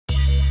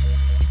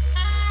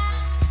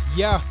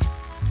Yeah.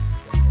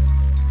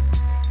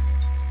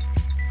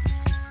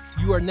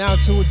 You are now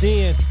tuned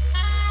in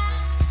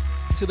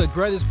to the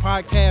greatest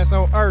podcast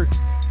on earth.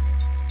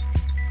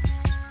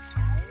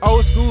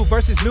 Old school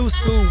versus new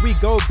school, we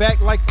go back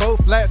like four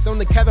flats on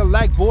the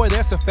Cadillac, boy,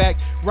 that's a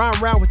fact.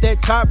 Round with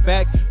that top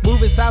back,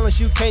 moving silence,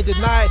 you can't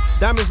deny it.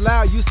 Diamonds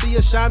loud, you see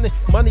us shining.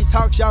 Money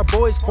talks, y'all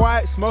boys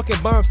quiet.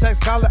 Smoking bump sacks,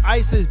 collar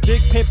ices,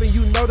 big pimpin',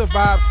 you know the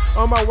vibes.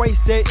 On my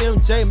waist, that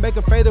MJ, make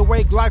a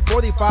fadeaway Glock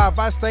 45.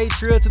 I stay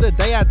true to the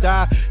day I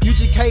die.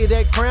 UGK,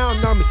 that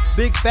crown on me.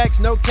 Big facts,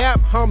 no cap,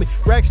 homie.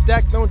 Racks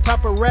stacked on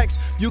top of racks.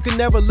 You can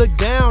never look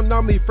down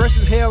on me. Fresh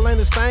as hell,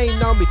 ain't a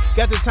stain on me.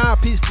 Got the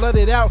timepiece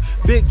flooded out.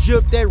 Big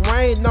drip, that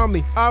rain on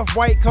me.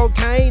 Off-white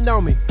cocaine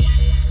on me.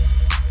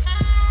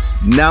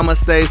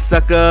 Namaste,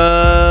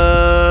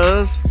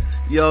 suckers.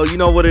 Yo, you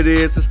know what it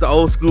is. It's the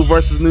old school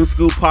versus new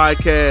school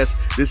podcast.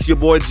 This is your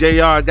boy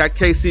JR. Got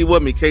KC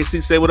with me.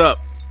 KC, say what up.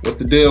 What's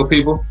the deal,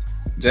 people?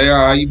 JR,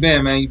 how you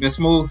been, man? You been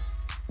smooth?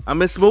 I'm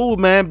been smooth,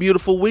 man.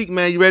 Beautiful week,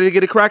 man. You ready to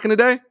get it cracking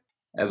today?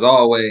 As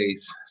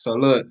always. So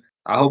look,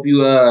 I hope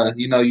you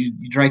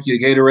you drank your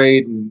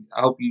Gatorade, and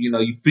I hope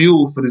you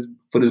fuel for this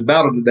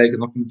battle today,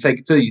 because I'm going to take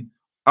it to you.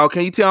 Oh,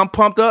 can you tell I'm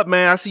pumped up,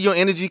 man? I see your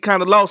energy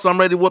kind of low, so I'm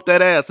ready to whoop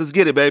that ass. Let's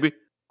get it, baby.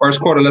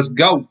 First quarter, let's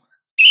go.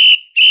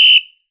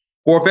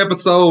 Fourth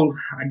episode.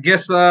 I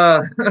guess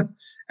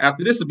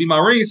after this will be my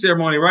ring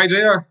ceremony, right,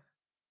 JR?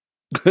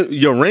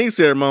 Your ring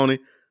ceremony?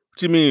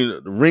 What you mean,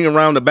 ring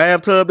around the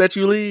bathtub that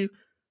you leave?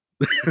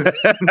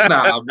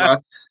 Nah, bro.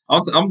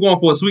 I'm going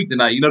for a sweep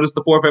tonight. You know, this is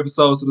the fourth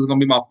episode, so this is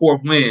going to be my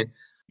fourth win.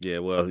 Yeah,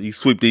 well, you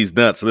sweep these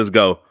nuts, so let's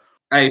go.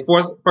 Hey,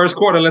 first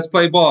quarter, let's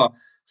play ball.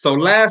 So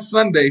last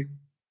Sunday,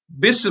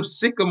 Bishop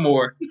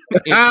Sycamore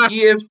and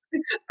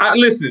ESPN.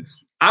 Listen,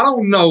 I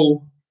don't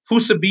know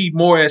who should be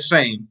more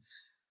ashamed,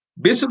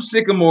 Bishop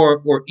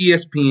Sycamore or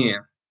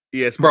ESPN.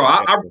 Yes, bro.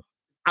 I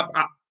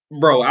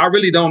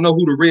really don't know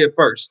who to read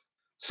first.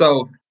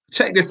 So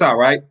check this out,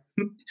 right?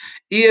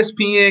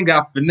 ESPN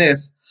got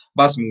finessed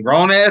by some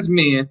grown ass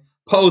men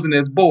posing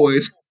as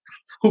boys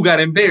who got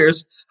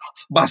embarrassed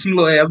by some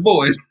little ass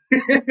boys.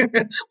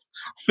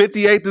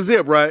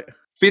 58-0, right?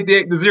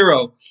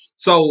 58-0.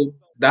 So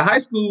the high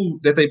school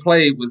that they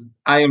played was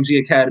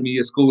IMG Academy,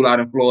 a school out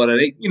in Florida.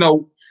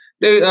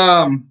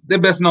 They're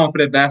best known for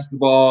their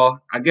basketball.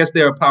 I guess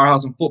they're a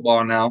powerhouse in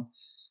football now. Okay.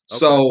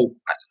 So,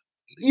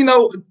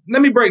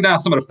 let me break down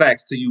some of the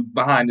facts to you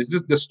behind this.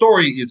 The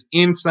story is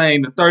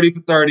insane. The 30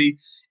 for 30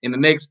 in the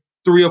next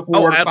 3 or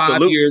 4 to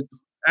 5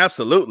 years.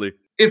 Absolutely.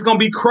 It's going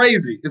to be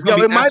crazy.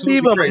 It might be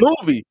even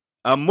crazy.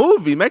 A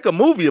movie. Make a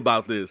movie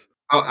about this.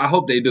 I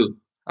hope they do.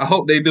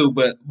 But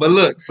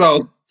look,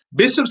 so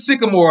Bishop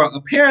Sycamore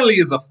apparently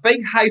is a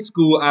fake high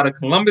school out of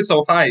Columbus,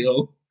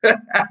 Ohio.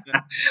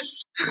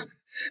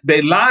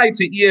 They lied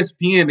to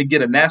ESPN to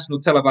get a national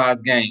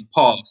televised game.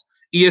 Pause.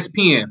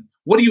 ESPN,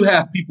 what do you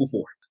have people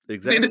for?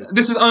 Exactly.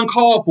 This is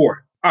uncalled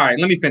for. All right,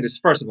 let me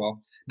finish. First of all,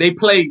 they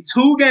played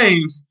 2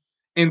 games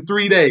in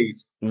 3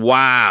 days.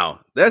 Wow,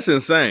 that's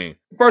insane.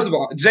 First of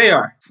all,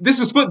 JR, this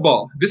is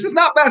football. This is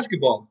not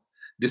basketball.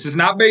 This is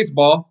not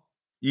baseball.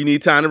 You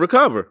need time to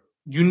recover.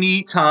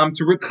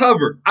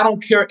 I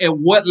don't care at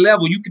what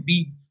level you could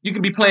be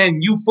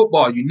playing youth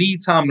football. You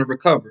need time to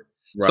recover.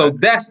 Right. So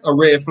that's a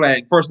red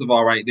flag, first of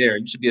all, right there.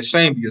 You should be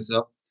ashamed of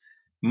yourself.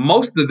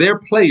 Most of their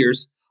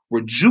players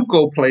were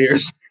JUCO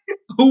players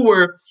who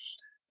were,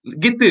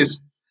 get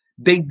this,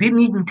 they didn't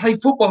even play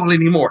football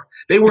anymore.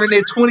 They were in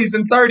their 20s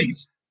and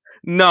 30s.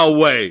 No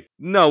way.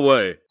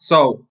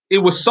 So it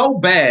was so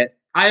bad,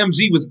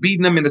 IMG was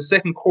beating them in the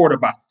second quarter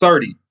by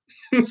 30.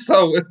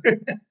 So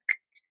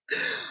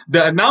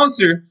the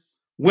announcer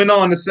went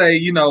on to say,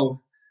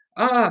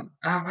 I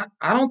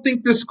don't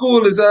think this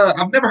school is,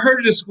 I've never heard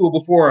of this school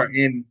before.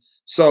 And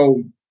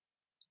so,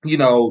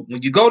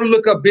 when you go to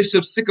look up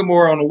Bishop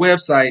Sycamore on the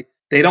website,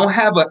 they don't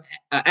have an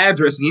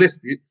address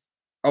listed.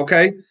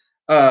 Okay.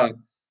 The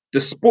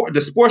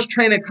sports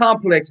training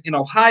complex in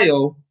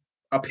Ohio,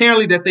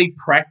 apparently that they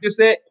practice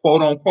at,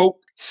 quote unquote,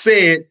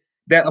 said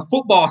that a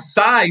football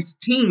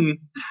sized team,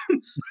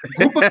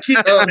 group of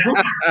people,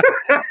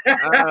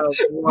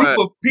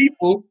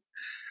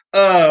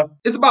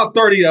 it's about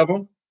 30 of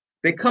them.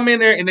 They come in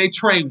there and they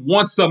train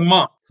once a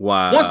month.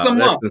 Wow. Once a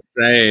month. That's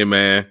insane,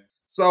 man.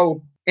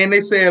 So, and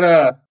they said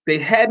they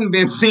hadn't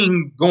been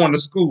seen going to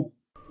school.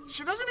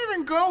 She doesn't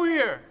even go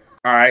here.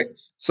 All right.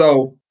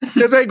 So,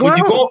 because they grown.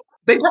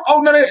 They grow.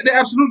 Oh, no, they're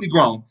absolutely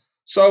grown.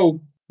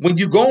 So, when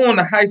you go on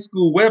the high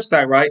school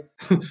website, right,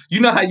 you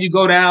know how you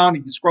go down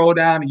and you scroll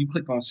down and you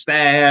click on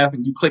staff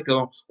and you click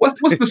on what's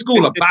the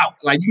school about?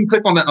 Like, you can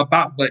click on the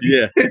about button.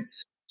 Yeah.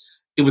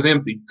 It was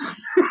empty.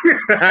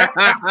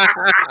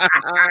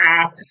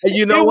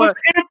 You know what?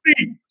 It was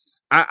empty.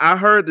 I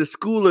heard the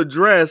school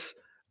address.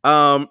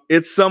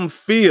 It's some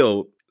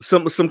field,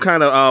 some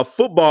kind of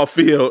football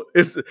field.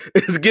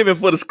 It's given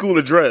for the school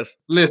address.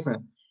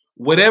 Listen,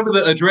 whatever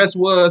the address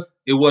was,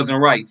 it wasn't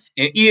right,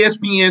 and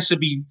ESPN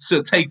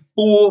should take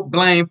full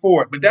blame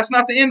for it. But that's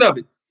not the end of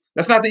it.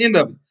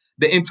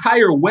 The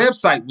entire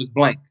website was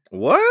blank.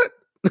 What?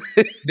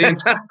 The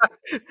entire,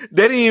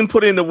 They didn't even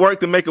put in the work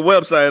to make a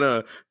website,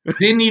 huh?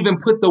 didn't even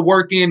put the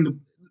work in.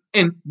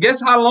 And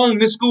guess how long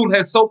this school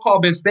has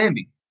so-called been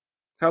standing?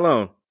 How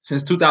long?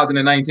 Since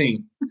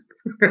 2019.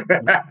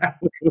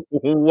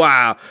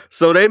 Wow.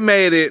 So they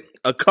made it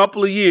a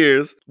couple of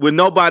years with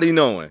nobody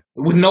knowing.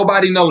 With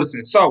nobody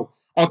noticing. So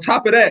on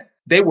top of that,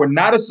 they were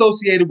not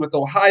associated with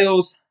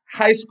Ohio's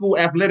High School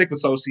Athletic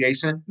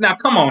Association. Now,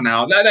 come on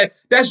now.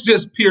 That's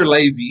just pure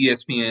lazy,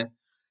 ESPN.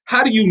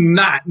 How do you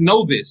not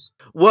know this?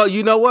 Well,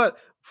 you know what?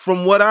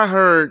 From what I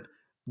heard,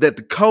 that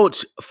the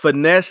coach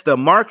finessed the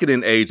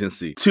marketing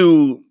agency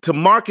to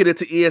market it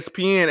to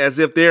ESPN as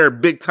if they're a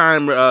big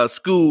time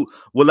school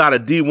with a lot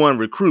of D1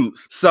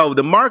 recruits. So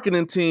the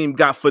marketing team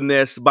got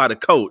finessed by the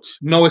coach.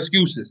 No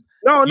excuses.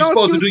 No, You're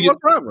supposed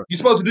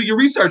to do your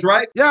research,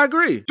 right? Yeah, I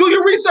agree. Do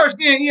your research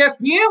then,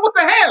 ESPN. What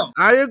the hell?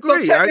 I agree.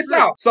 So check this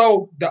out.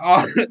 So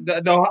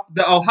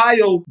the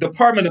Ohio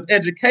Department of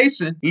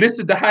Education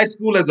listed the high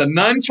school as a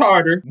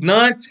non-charter,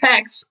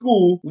 non-tax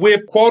school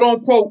with quote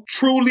unquote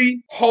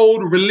truly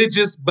hold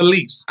religious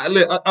beliefs.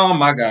 Oh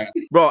my God,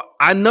 bro!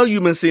 I know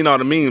you've been seeing all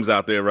the memes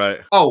out there,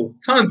 right? Oh,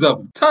 tons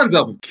of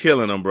them,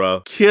 killing them, bro,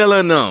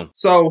 killing them.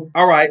 So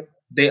all right.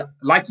 They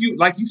like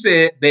you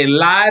said, they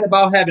lied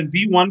about having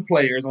D1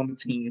 players on the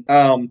team.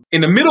 In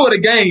the middle of the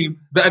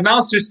game, the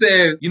announcer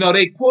said,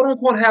 they quote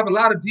unquote have a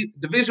lot of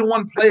Division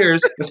I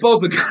players that's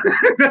supposed to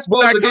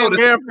go to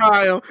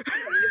verify them.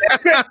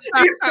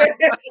 He said,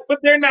 but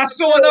they're not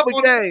showing up on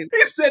the game.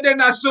 He said they're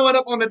not showing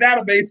up on the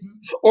databases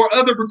or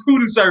other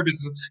recruiting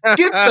services.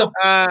 Get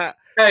the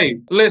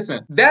Hey, listen,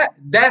 that's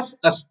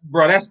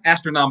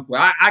astronomical.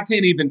 I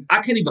can't even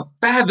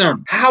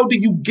fathom how do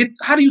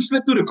you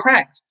slip through the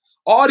cracks?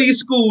 All these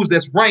schools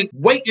that's ranked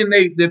waiting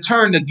their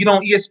turn to get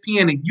on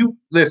ESPN, and you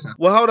listen.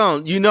 Well, hold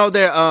on.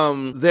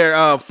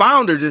 Their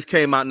founder just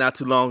came out not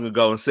too long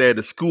ago and said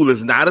the school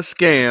is not a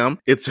scam.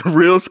 It's a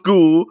real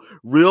school,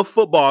 real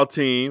football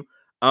team.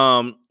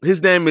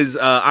 His name is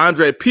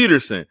Andre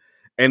Peterson,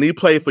 and he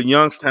played for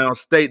Youngstown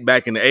State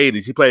back in the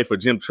 80s. He played for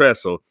Jim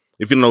Tressel.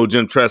 If you know who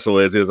Jim Tressel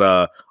is, his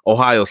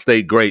Ohio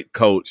State great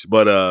coach.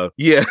 But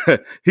yeah,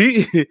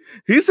 he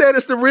said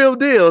it's the real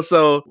deal.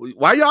 So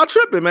why y'all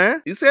tripping,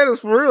 man? He said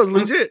it's for real, it's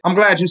legit. I'm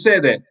glad you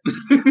said that.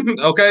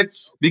 Okay,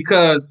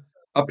 because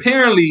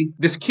apparently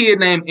this kid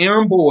named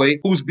Aaron Boyd,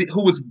 who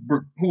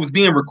was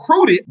being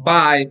recruited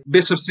by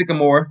Bishop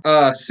Sycamore,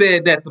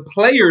 said that the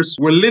players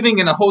were living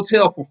in a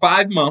hotel for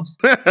 5 months.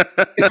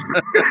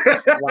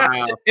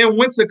 Wow. And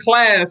went to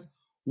class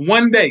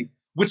one day,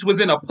 which was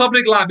in a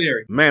public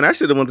library. Man, I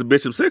should have went to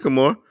Bishop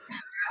Sycamore.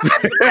 I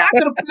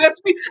could have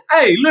finessed me.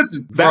 Hey,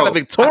 listen,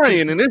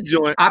 valedictorian in this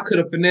joint. I could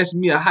have finessed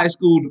me a high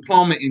school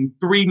diploma in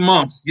 3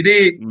 months. You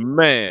did,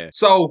 man.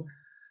 So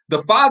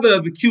the father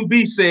of the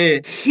QB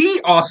said he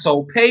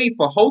also paid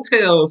for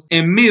hotels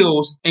and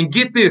meals. And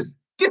get this,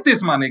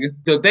 my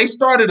nigga. They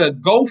started a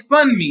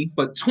GoFundMe,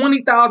 but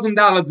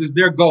 $20,000 is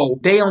their goal.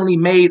 They only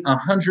made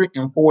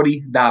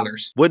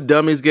 $140. What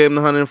dummies gave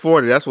them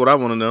 $140? That's what I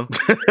want to know.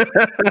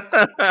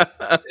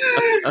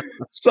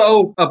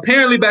 So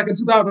apparently, back in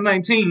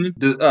 2019,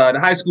 the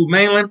high school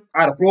mainland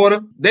out of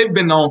Florida, they've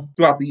been known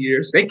throughout the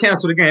years. They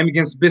canceled the game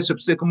against Bishop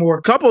Sycamore.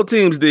 A couple of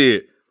teams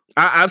did.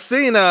 I've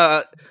seen.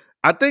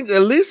 I think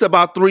at least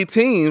about 3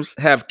 teams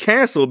have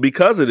canceled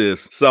because of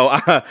this. So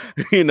I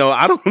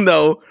don't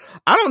know.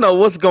 I don't know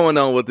what's going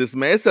on with this,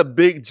 man. It's a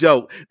big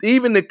joke.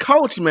 Even the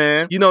coach,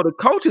 man, the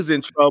coach is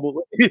in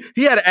trouble.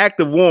 He had an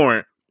active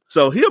warrant.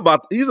 So he's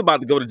about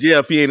to go to jail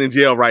if he ain't in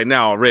jail right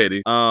now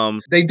already.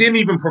 They didn't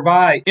even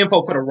provide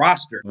info for the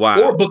roster.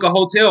 Wow. Or book a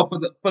hotel for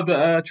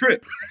the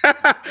trip.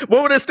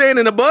 What were they staying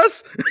in the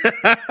bus?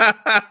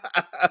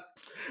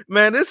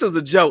 Man, this is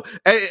a joke.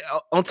 Hey,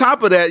 on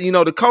top of that,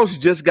 the coach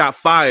just got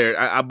fired.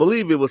 I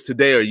believe it was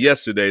today or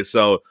yesterday.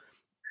 So,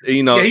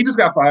 yeah, he just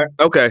got fired.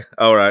 Okay,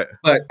 all right.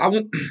 But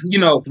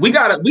we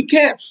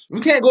can't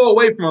go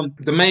away from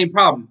the main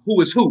problem. Who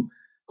is who?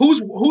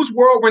 Who's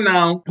world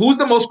renowned? Who's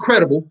the most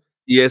credible?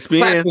 ESPN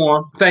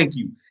platform. Thank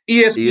you,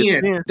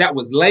 ESPN. That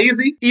was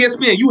lazy.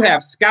 ESPN. You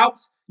have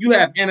scouts. You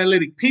have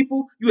analytic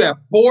people. You have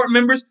board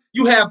members.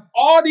 You have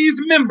all these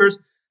members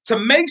to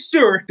make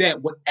sure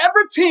that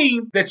whatever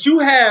team that you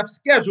have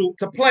scheduled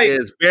to play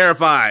is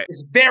verified.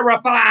 It's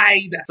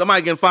verified.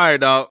 Somebody getting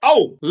fired, dog.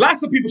 Oh,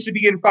 lots of people should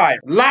be getting fired.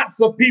 Lots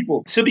of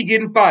people should be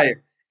getting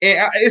fired.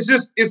 And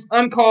it's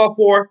uncalled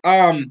for.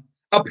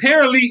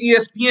 Apparently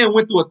ESPN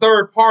went through a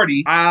third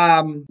party.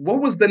 What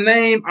was the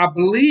name? I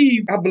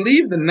believe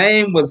the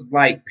name was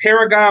like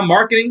Paragon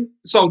Marketing.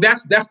 So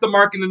that's the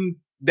marketing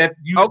that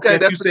you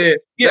said.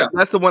 Yeah,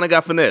 that's the one that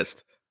got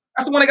finessed.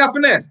 That's the one that got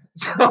finessed.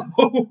 So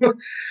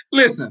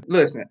listen.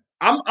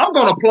 I'm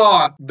gonna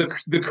applaud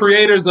the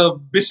creators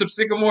of Bishop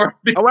Sycamore.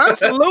 Oh,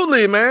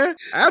 absolutely, man.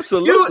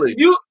 Absolutely.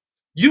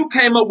 You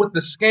came up with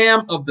the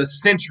scam of the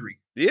century.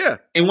 Yeah.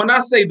 And when I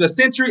say the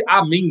century,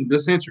 I mean the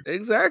century.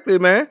 Exactly,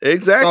 man.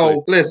 Exactly.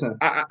 So listen,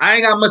 I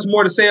ain't got much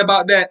more to say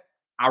about that.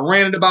 I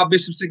ranted about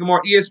Bishop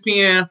Sycamore.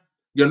 ESPN,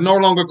 you're no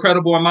longer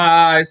credible in my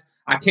eyes.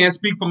 I can't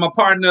speak for my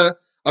partner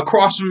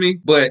across from me,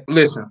 but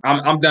listen,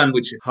 I'm done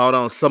with you. Hold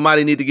on.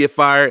 Somebody need to get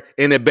fired,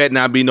 and it better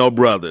not be no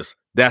brothers.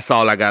 That's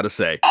all I got to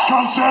say.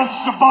 Because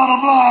that's the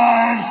bottom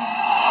line.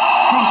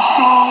 Because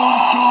Stone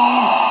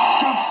Cold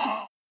Simpson.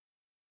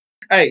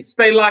 Hey,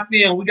 stay locked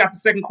in. We got the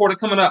second quarter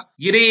coming up.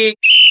 You dig?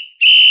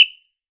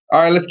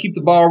 All right, let's keep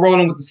the ball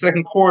rolling with the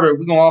second quarter.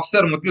 We're going to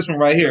offset them with this one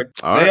right here.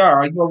 All right.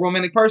 Are you a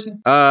romantic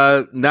person?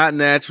 Not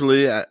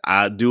naturally.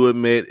 I do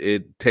admit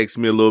it takes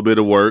me a little bit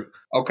of work.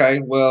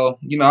 Okay, well,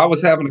 I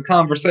was having a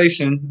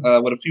conversation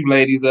with a few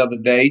ladies the other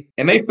day,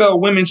 and they felt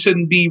women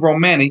shouldn't be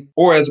romantic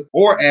or as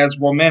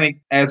romantic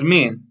as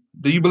men.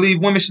 Do you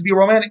believe women should be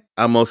romantic?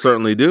 I most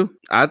certainly do.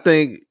 I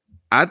think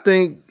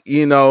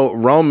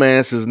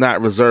romance is not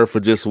reserved for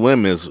just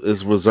women.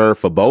 It's reserved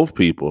for both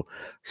people.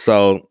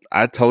 So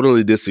I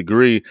totally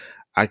disagree.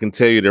 I can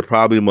tell you they're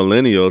probably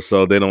millennials,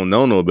 so they don't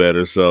know no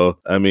better. So,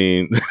 I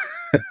mean...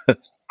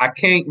 I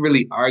can't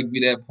really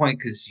argue that point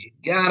because you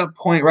got a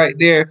point right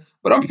there.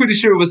 But I'm pretty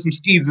sure it was some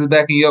skeezers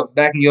back in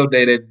your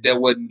day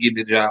that wasn't getting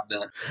the job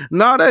done.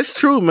 No, that's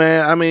true,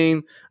 man. I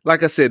mean,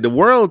 like I said, the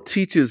world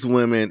teaches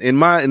women,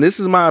 and this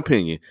is my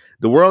opinion,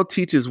 the world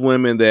teaches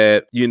women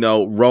that,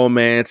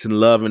 romance and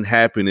love and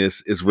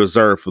happiness is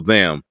reserved for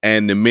them.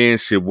 And the men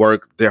should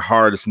work their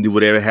hardest and do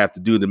whatever they have to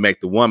do to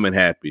make the woman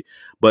happy.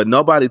 But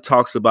nobody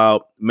talks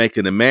about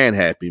making a man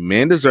happy.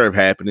 Men deserve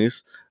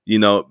happiness.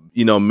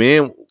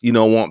 Men,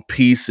 want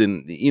peace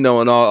and, and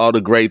all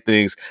the great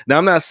things. Now,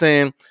 I'm not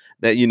saying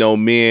that,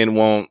 men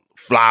want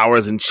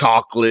flowers and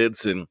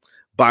chocolates and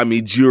buy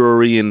me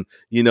jewelry and,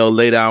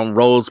 lay down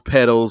rose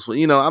petals.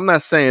 I'm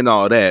not saying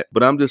all that,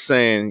 but I'm just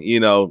saying,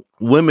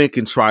 women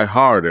can try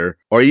harder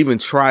or even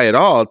try it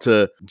all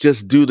to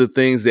just do the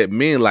things that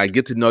men like,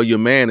 get to know your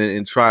man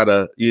and try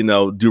to,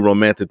 do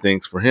romantic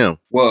things for him.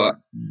 Well,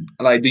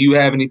 do you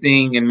have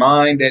anything in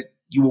mind that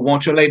you would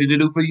want your lady to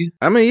do for you?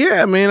 I mean,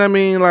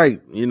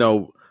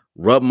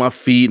 rub my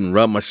feet and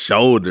rub my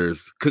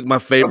shoulders, cook my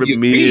favorite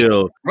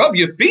meal. Rub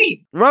your feet?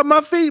 Rub my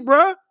feet,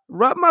 bro.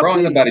 Rub my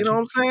feet. You know what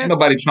I'm saying? Ain't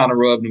nobody trying to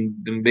rub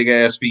them big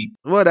ass feet.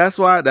 Well, that's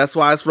why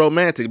it's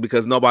romantic,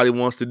 because nobody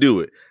wants to do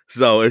it.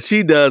 So if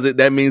she does it,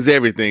 that means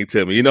everything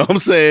to me. You know what I'm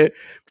saying?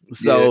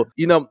 So,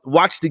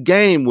 watch the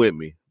game with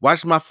me.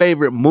 Watch my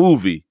favorite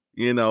movie.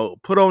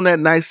 Put on that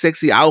nice,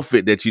 sexy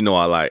outfit that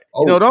I like.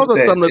 Those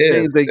are some of the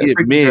things that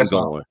get men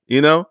going,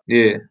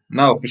 Yeah,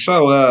 no, for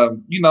sure.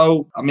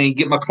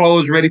 Get my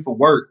clothes ready for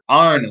work,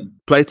 iron them.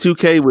 Play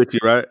 2K with you,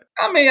 right?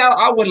 I mean,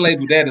 I wouldn't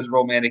label that as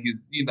romantic.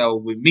 As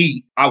with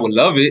me, I would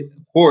love it,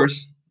 of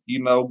course.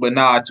 But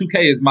nah,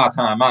 2K is my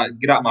time.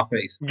 Get out my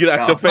face. Get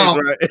out your face,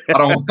 right? I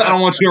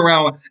don't want you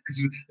around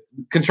because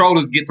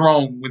controllers get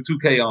thrown with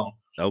 2K on.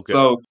 Okay.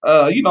 So,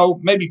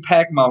 maybe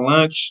pack my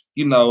lunch.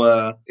 You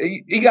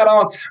got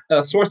all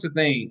sorts of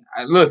things.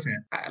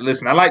 Listen.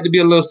 I like to be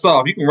a little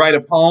soft. You can write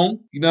a poem.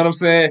 You know what I'm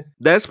saying?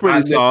 That's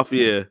pretty soft,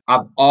 yeah.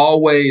 I've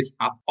always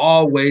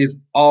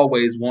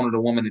wanted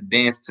a woman to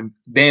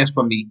dance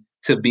for me.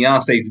 To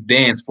Beyonce's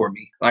Dance for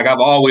Me. I've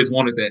always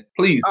wanted that.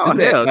 Please do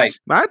that. Hell,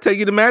 I'll take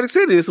you to Magic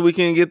City so we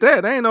can get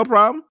that. That ain't no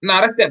problem.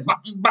 Nah, that's that.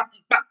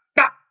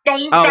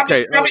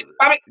 Okay.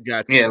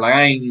 Gotcha. Yeah,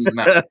 I ain't.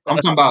 Nah. I'm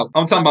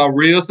talking about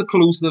real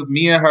seclusive.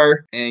 Me and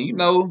her, and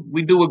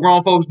we do what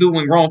grown folks do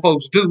when grown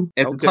folks do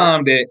at the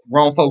time that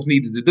grown folks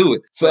needed to do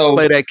it. So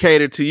play that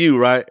catered to you,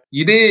 right?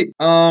 You did.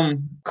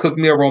 Cook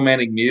me a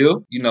romantic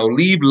meal.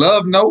 Leave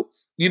love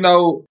notes.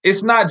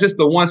 It's not just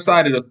a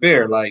one-sided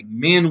affair.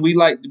 Men, we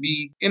like to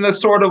be in a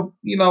sort of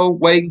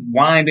way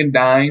wined and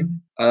dined.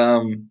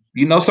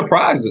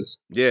 Surprises.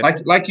 Yeah.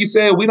 Like you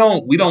said, we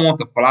don't want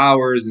the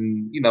flowers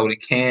and the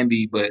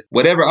candy, but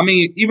whatever. I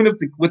mean, even if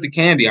with the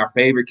candy, our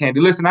favorite candy.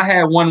 Listen, I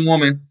had one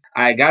woman.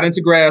 I got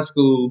into grad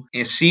school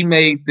and she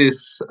made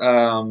this,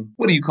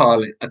 what do you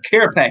call it? A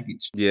care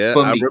package. Yeah,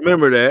 for me. I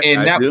remember that.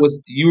 And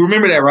you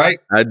remember that, right?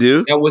 I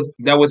do.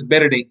 That was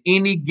better than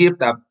any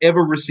gift I've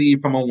ever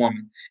received from a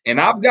woman. And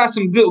I've got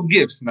some good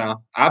gifts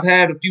now. I've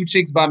had a few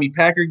chicks buy me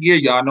Packer gear.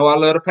 Y'all know I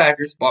love the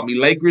Packers. Bought me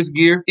Lakers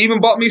gear. Even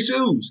bought me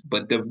shoes.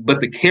 But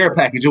the care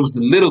package, it was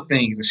the little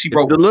things. And she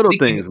wrote the little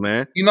things,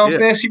 man. You know what I'm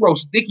saying? She wrote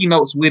sticky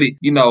notes with it.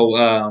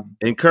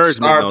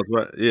 Encouragement notes,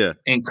 right? Yeah.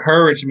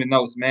 Encouragement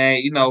notes,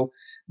 man.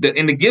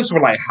 And the gifts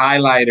were like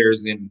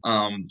highlighters and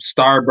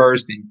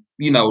starburst and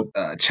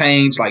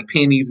change like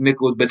pennies,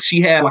 nickels, but she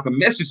had like a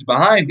message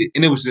behind it.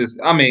 And it was just,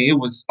 it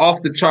was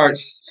off the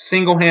charts,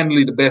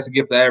 single-handedly the best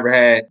gift I ever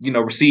had,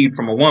 received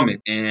from a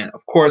woman. And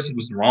of course it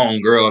was the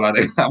wrong girl.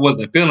 I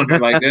wasn't feeling her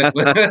like that.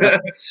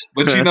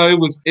 But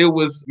it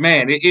was,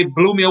 man, it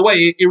blew me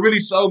away. It really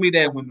showed me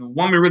that when a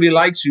woman really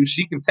likes you,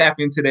 she can tap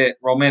into that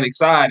romantic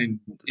side and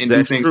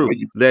do things for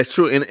you. That's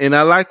true. And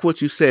I like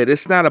what you said.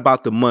 It's not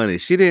about the money.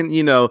 She didn't,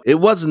 it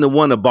wasn't the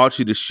one that bought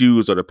you the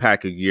shoes or the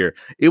pack of gear.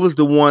 It was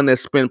the one that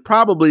spent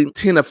probably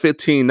 $10 or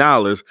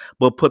 $15,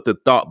 but put the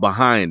thought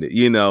behind it,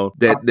 you know,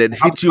 that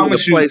hit you in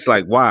the place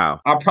like, wow.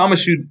 I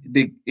promise you,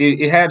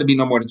 it had to be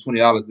no more than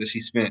 $20 that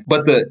she spent.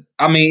 But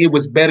it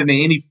was better than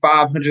any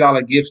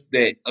 $500 gift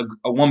that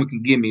a woman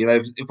can give me.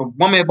 Like if a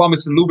woman had bought me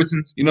some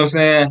Louboutins, you know what I'm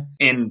saying,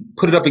 and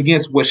put it up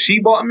against what she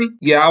bought me,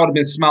 yeah, I would have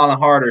been smiling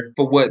harder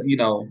for what, you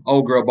know,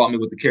 old girl bought me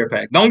with the care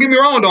pack. Don't get me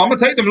wrong, though. I'm going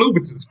to take them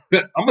Louboutins.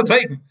 I'm going to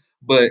take them.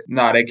 But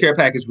nah, that care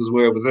package was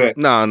where it was at.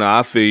 No,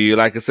 I feel you.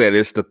 Like I said,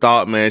 it's the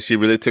thought, man. She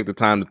really took the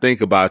time to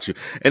think about you.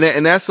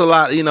 And that's a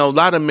lot, you know, a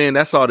lot of men,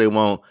 that's all they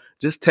want.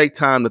 Just take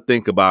time to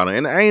think about it.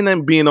 And I ain't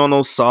even being on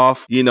those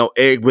soft, you know,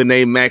 Eric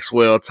Benet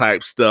Maxwell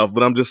type stuff.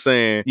 But I'm just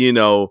saying, you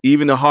know,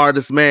 even the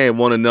hardest man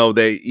want to know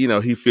that, you know,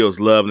 he feels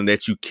loved and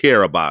that you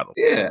care about him.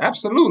 Yeah,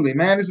 absolutely,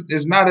 man.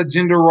 It's not a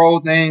gender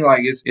role thing. Like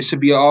it should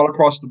be all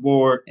across the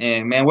board.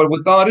 And man,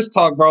 with all this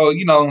talk, bro,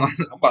 you know, I'm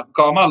about to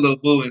call my little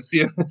boo and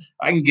see if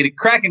I can get it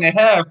cracking at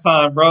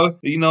halftime, bro.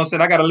 You know what I'm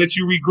saying? I got to let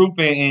you regroup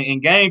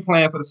and game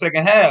plan for the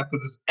second half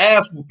because it's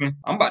ass whooping.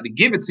 I'm about to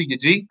give it to you,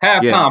 G.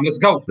 Halftime, yeah. Let's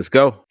go. Let's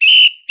go.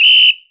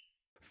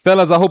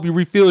 Fellas, I hope you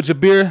refilled your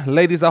beer.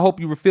 Ladies, I hope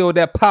you refilled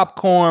that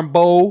popcorn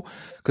bowl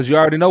because you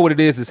already know what it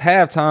is. It's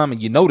halftime and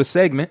you know the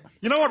segment.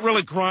 You know what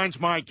really grinds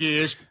my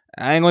gears?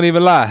 I ain't gonna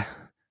even lie.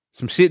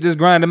 Some shit just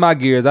grinding my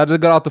gears. I just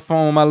got off the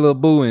phone with my little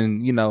boo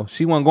and, you know,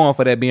 she wasn't going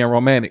for that being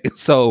romantic.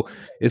 So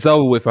it's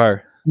over with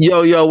her.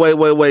 Yo,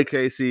 wait,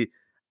 Casey.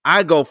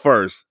 I go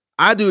first.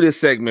 I do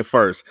this segment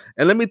first.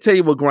 And let me tell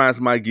you what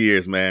grinds my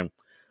gears, man.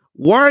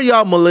 Why are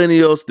y'all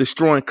millennials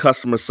destroying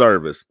customer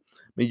service?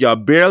 I mean, y'all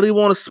barely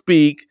want to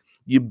speak.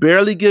 You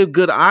barely give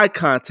good eye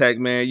contact,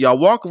 man. Y'all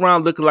walk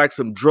around looking like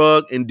some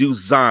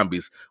drug-induced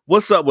zombies.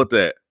 What's up with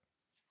that?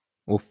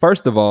 Well,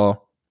 first of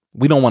all,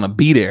 we don't want to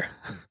be there.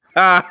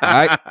 All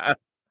right?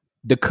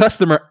 The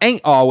customer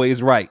ain't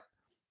always right.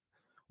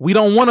 We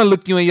don't want to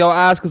look you in your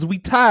eyes because we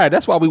tired.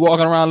 That's why we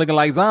walking around looking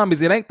like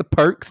zombies. It ain't the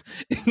perks.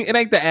 It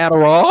ain't the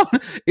Adderall.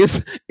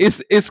 It's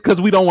because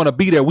we don't want to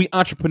be there. We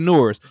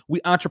entrepreneurs. We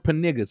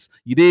entrepreneurs.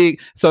 You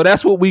dig? So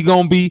that's what we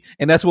gonna be,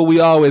 and that's what we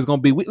always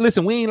gonna be.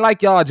 Listen, we ain't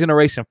like y'all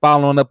generation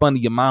following up under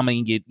your mama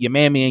and your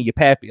mammy and your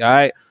pappy. All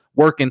right,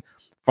 working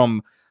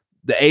from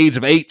the age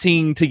of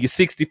 18 to your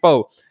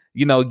 64.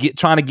 You know,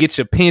 trying to get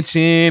your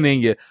pension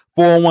and your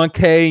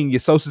 401k and your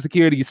Social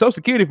Security. Your Social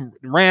Security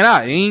ran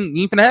out. You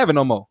ain't finna have it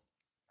no more.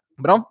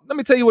 But let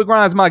me tell you what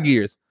grinds my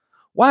gears.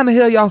 Why in the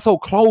hell y'all so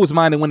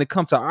closed-minded when it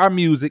comes to our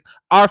music,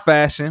 our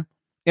fashion,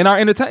 and our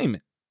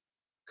entertainment?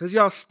 Because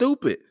y'all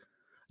stupid.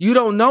 You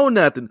don't know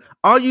nothing.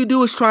 All you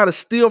do is try to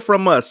steal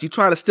from us. You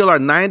try to steal our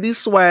 90s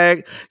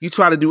swag. You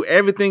try to do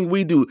everything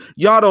we do.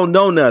 Y'all don't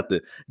know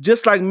nothing.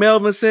 Just like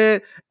Melvin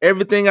said,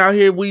 everything out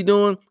here we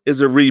doing is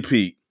a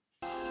repeat.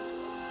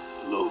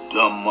 Little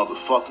dumb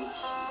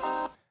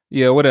motherfuckers.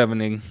 Yeah, whatever,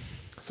 nigga.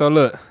 So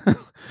look,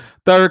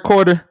 third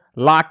quarter,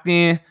 locked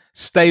in.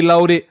 Stay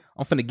loaded.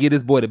 I'm finna get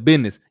this boy to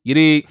business. You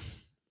dig?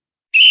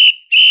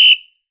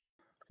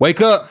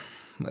 Wake up.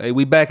 Hey,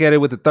 we back at it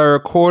with the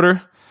third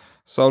quarter.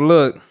 So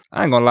look,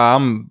 I ain't gonna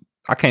lie.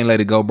 I can't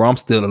let it go, bro. I'm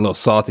still a little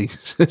salty.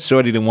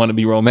 Shorty didn't want to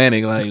be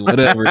romantic, like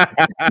whatever.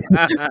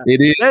 It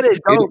is. Let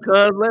it go,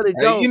 cuz. Let it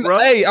go, bro.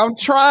 Hey, I'm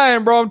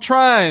trying, bro. I'm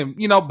trying.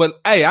 You know, but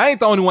hey, I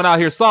ain't the only one out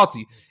here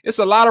salty. It's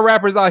a lot of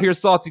rappers out here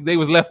salty. They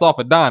was left off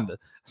of Donda.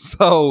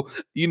 So,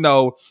 you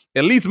know,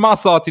 at least my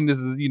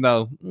saltiness is, you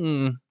know,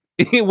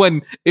 it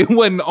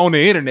wasn't on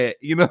the internet,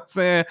 you know what I'm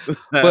saying?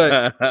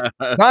 But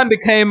Donda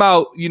came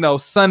out, you know,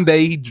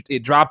 Sunday.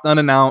 It dropped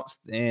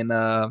unannounced, and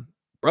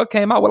bro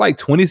came out with like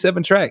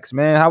 27 tracks,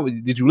 man. How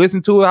did you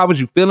listen to it? How was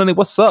you feeling it?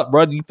 What's up,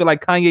 bro? Do you feel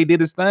like Kanye did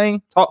his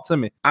thing? Talk to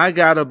me. I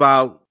got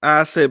about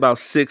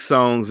 6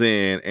 songs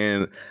in,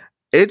 and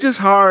it's just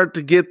hard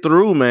to get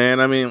through, man.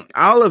 I mean,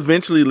 I'll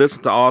eventually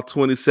listen to all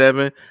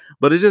 27,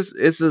 but it's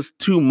just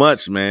too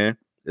much, man.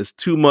 It's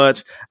too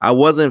much. I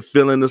wasn't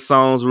feeling the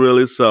songs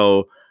really,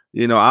 so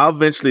you know, I'll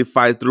eventually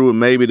fight through it.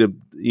 Maybe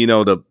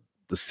the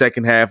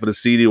second half of the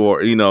CD,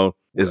 or you know,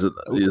 is.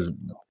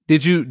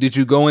 Did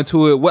you go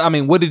into it?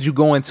 What did you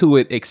go into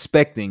it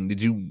expecting? Did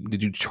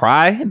you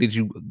try? Did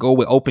you go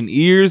with open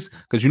ears?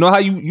 Because you know how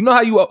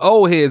you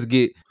old heads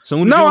get.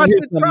 Soon as you hear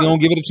something, you don't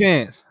give it a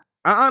chance.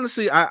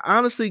 I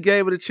honestly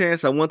gave it a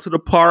chance. I went to the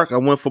park. I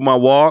went for my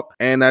walk,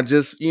 and I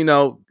just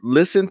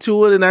listened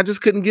to it, and I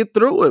just couldn't get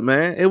through it,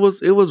 man. It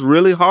was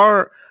really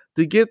hard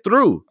to get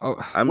through.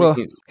 Well,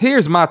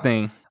 here's my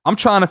thing. I'm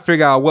trying to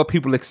figure out what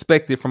people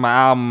expected from an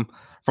album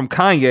from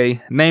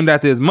Kanye named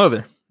after his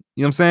mother.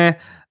 You know what I'm saying?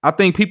 I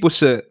think people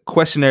should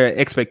question their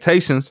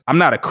expectations. I'm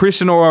not a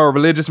Christian or a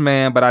religious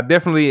man, but I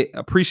definitely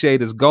appreciate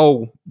his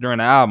goal during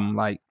the album.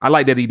 Like, I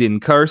like that he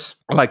didn't curse.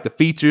 I like the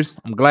features.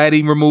 I'm glad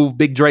he removed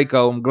Big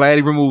Draco. I'm glad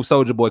he removed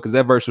Soulja Boy because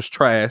that verse was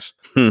trash.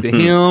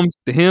 The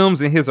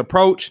hymns and his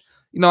approach.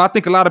 You know, I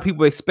think a lot of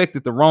people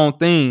expected the wrong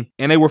thing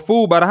and they were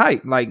fooled by the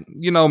hype. Like,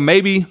 you know,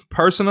 maybe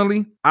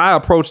personally, I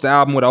approached the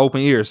album with an open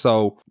ear.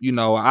 So, you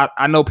know,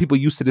 I know people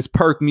used to this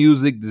perk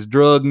music, this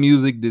drug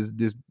music,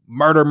 this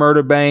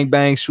murder, bang,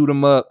 bang, shoot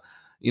 'em up.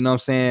 You know what I'm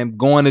saying?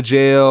 Going to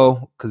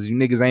jail because you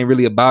niggas ain't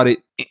really about it.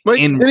 But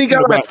then he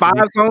got like 5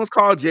 songs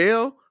called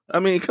Jail. I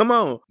mean, come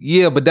on.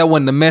 Yeah, but that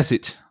wasn't the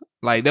message.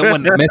 Like, that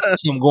wasn't the message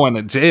of him going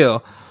to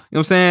jail. You know what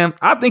I'm saying?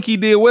 I think he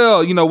did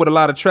well, you know, with a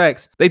lot of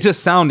tracks. They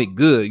just sounded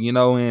good, you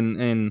know,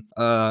 and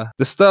the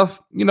stuff,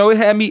 you know, it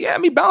had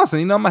me bouncing.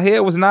 You know, my head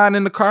was nodding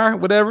in the car,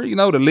 whatever. You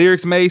know, the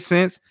lyrics made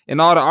sense,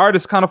 and all the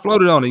artists kind of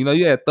floated on it. You know,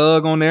 you had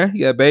Thug on there,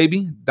 you had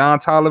Baby, Don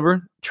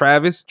Toliver,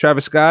 Travis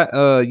Scott,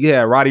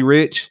 yeah, Roddy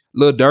Ricch,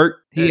 Lil Durk.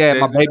 He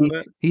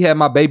had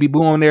my baby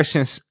boo on there,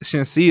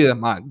 Shenseea.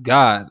 My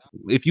God,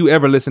 if you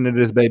ever listen to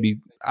this,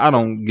 baby, I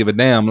don't give a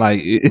damn.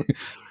 Like,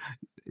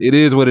 it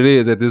is what it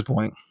is at this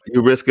point.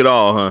 You risk it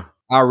all, huh?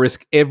 I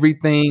risk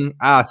everything.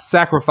 I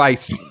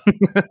sacrifice.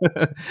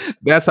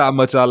 That's how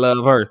much I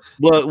love her.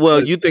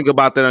 Well, you think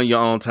about that on your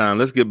own time.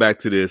 Let's get back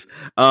to this.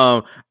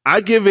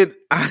 I give it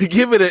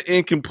an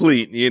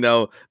incomplete, you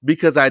know,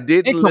 because I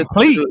didn't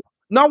incomplete. Listen to it.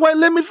 No, wait,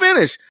 let me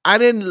finish. I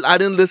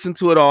didn't listen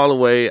to it all the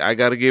way. I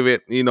got to give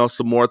it, you know,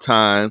 some more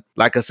time.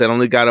 Like I said, I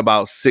only got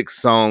about 6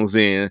 songs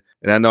in,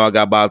 and I know I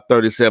got about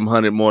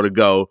 3,700 more to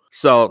go.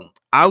 So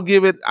I'll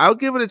give it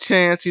a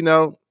chance, you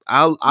know.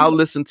 I'll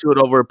listen to it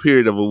over a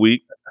period of a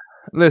week.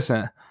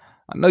 Listen,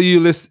 I know you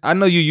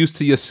used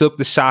to your Silk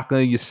the Shocker,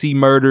 your C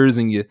Murders,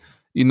 and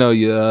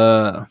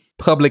your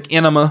Public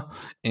Enema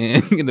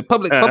and the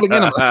public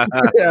Enema.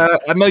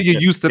 I know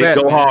you're used to that.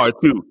 It go hard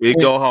too. It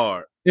go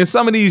hard. And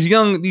some of these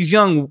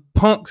young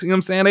punks, you know what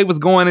I'm saying, they was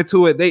going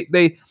into it.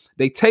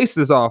 They taste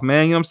us off,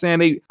 man. You know what I'm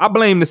saying? I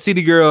blame the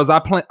City Girls. I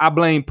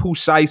blame Pooh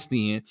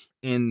Shiesty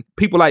and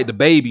people like the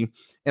Baby.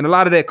 And a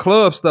lot of that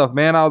club stuff,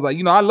 man, I was like,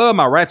 you know, I love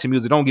my ratchet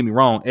music. Don't get me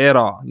wrong at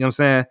all. You know what I'm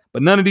saying?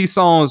 But none of these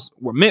songs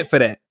were meant for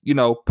that. You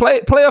know, play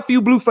a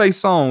few Blueface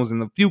songs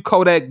and a few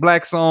Kodak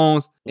Black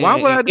songs. Why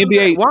would I do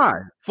NBA? That? Why?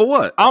 For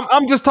what?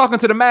 I'm just talking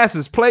to the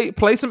masses. Play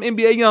some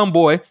NBA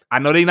Youngboy. I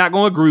know they're not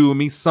going to agree with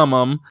me, some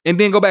of them. And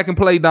then go back and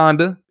play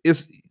Donda.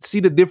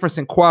 See the difference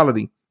in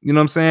quality. You know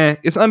what I'm saying?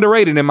 It's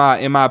underrated in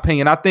my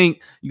opinion. I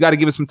think you got to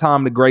give it some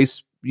time to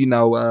grace, you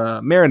know,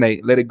 marinate.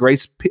 Let it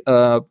grace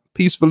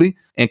peacefully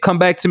and come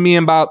back to me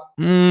in about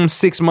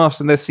 6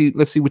 months and let's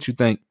see what you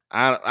think.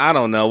 I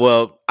don't know.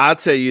 Well, I'll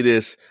tell you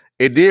this.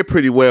 It did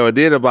pretty well. It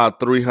did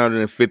about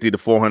 350 to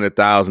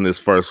 400,000 this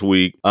first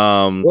week.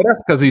 Well,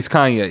 that's because he's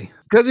Kanye.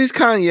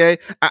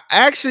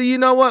 Actually, you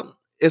know what?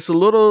 It's a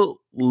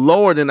little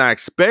lower than I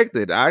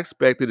expected. I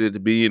expected it to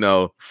be, you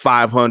know,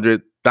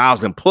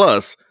 500,000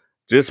 plus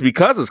just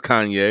because it's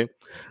Kanye.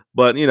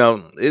 But, you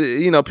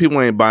know,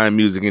 people ain't buying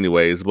music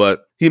anyways.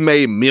 But he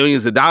made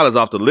millions of dollars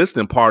off the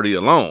listening party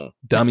alone.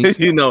 Dummies.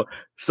 You know,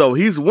 so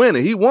he's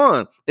winning. He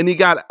won. And he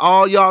got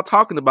all y'all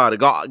talking about it.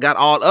 Got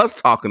all us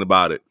talking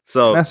about it.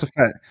 So that's a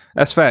fact.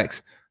 That's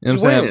facts. You know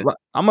what I'm saying?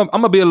 I'm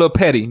gonna be a little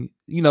petty.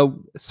 You know,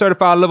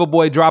 Certified Lover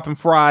Boy dropping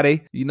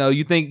Friday. You know,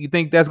 you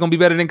think that's gonna be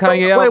better than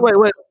Kanye?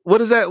 Wait. What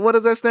does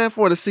that stand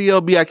for? The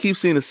CLB. I keep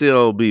seeing the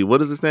CLB. What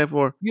does it stand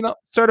for? You know,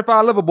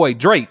 Certified Lover Boy,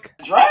 Drake.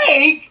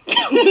 Drake?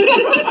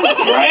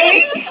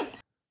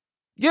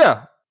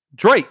 Yeah,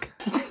 Drake.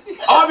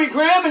 Aubrey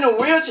Graham in a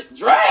wheelchair.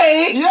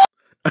 Drake? Yeah.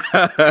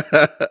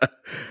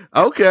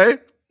 Okay.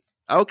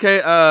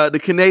 The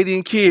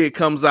Canadian Kid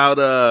comes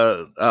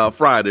out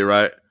Friday,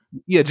 right?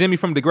 Yeah, Jimmy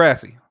from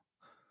Degrassi.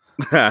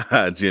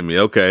 Jimmy,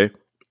 okay.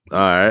 All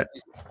right.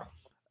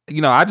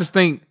 You know, I just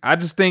think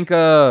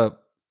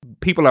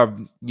people are,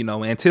 you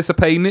know,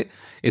 anticipating it.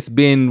 It's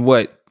been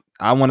what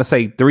I want to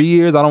say 3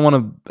 years. I don't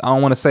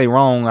want to say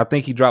wrong. I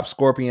think he dropped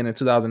Scorpion in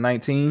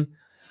 2019.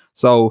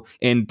 So,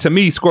 and to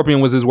me,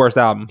 Scorpion was his worst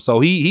album. So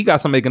he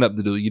got some making up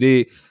to do. You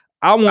did.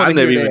 I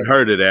never even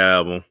heard of that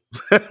album.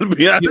 To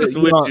be honest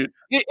with you,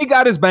 it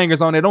got his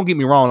bangers on there. Don't get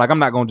me wrong. Like, I'm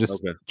not gonna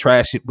just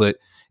trash it, but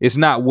it's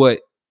not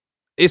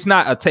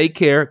a Take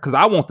Care, because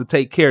I want the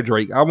Take Care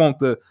Drake. I want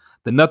the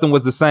Nothing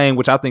Was the Same,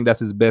 which I think that's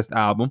his best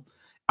album.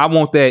 I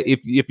want that.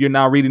 If you're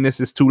now reading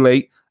this, it's too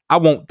late. I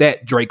want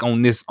that Drake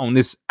on this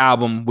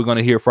album we're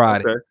gonna hear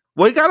Friday. Okay.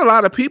 Well, he got a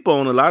lot of people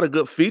on, a lot of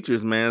good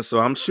features, man. So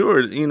I'm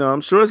sure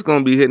it's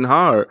gonna be hitting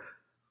hard.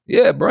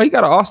 Yeah, bro. He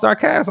got an all-star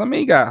cast. I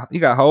mean, he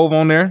got Hove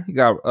on there. He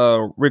got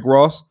Rick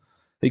Ross.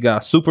 He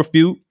got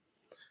Superfew.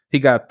 He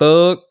got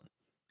Thug.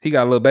 He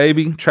got Lil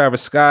Baby,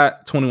 Travis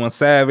Scott, 21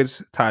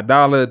 Savage, Ty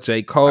Dolla,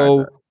 J.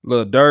 Cole,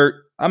 Lil Durk.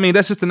 I mean,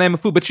 that's just the name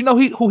of food. But you know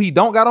who he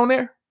don't got on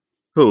there?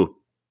 Who?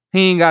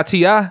 He ain't got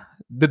T.I.,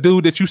 the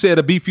dude that you said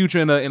to be Future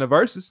in the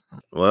verses.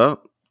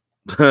 Well,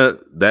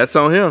 that's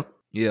on him.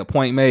 Yeah,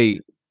 point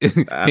made.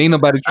 Ain't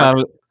nobody trying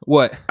to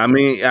what? I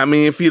mean,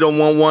 if you don't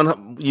want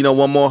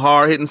one more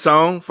hard hitting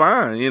song,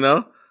 fine. You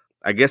know,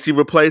 I guess he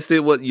replaced it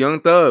with Young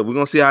Thug. We're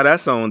gonna see how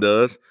that song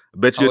does. I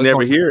bet you'll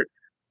never hear it.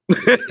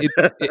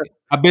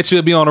 I bet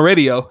you'll be on the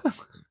radio.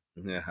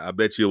 Yeah, I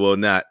bet you will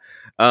not.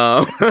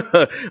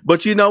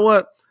 But you know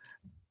what?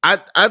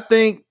 I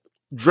think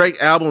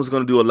Drake album is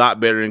going to do a lot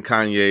better than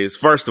Kanye's.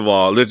 First of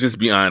all, let's just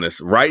be honest.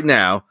 Right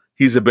now,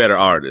 he's a better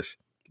artist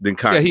than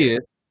Kanye. Yeah,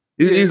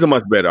 he is. He's a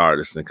much better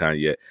artist than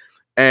Kanye.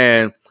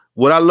 And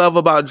what I love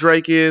about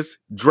Drake is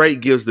Drake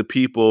gives the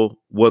people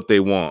what they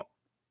want.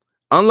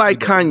 Unlike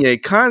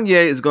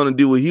Kanye is going to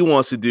do what he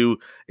wants to do.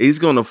 He's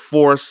going to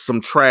force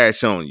some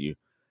trash on you.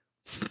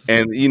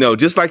 And,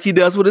 just like he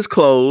does with his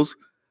clothes,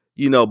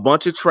 a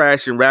bunch of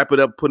trash and wrap it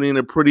up, put it in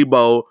a pretty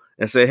bow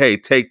and say, hey,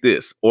 take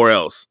this or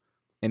else.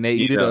 And they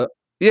eat it up.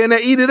 Yeah, and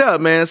they eat it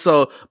up, man.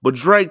 So, but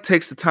Drake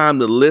takes the time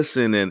to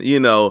listen and,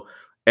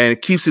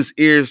 and keeps his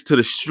ears to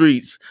the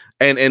streets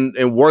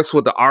and works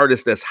with the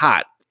artist that's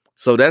hot.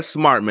 So that's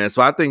smart, man.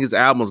 So I think his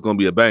album is going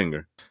to be a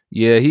banger.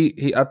 Yeah,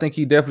 I think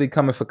he definitely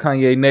coming for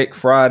Kanye next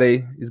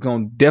Friday. He's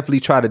going to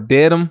definitely try to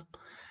dead him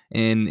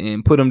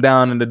and put him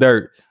down in the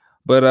dirt.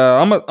 But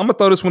I'm gonna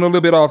throw this one a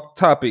little bit off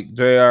topic,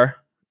 JR.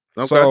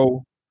 Okay.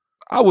 So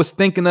I was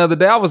thinking the other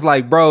day, I was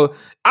like, bro,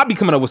 I be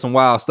coming up with some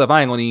wild stuff.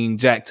 I ain't gonna even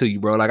jack to you,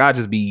 bro. Like I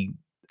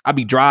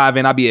be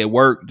driving, I be at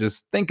work,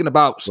 just thinking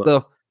about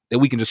stuff that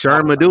we can just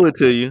Sherman do it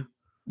to you.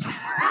 You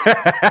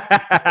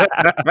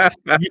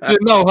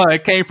should know, huh?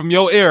 It came from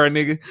your era,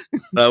 nigga.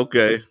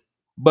 Okay.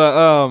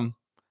 But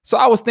so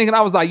I was thinking,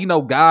 I was like,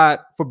 God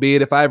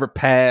forbid if I ever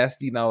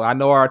passed, I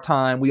know our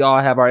time, we all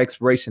have our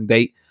expiration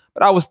date.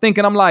 But I was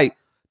thinking, I'm like,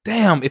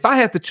 damn, if I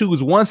had to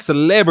choose one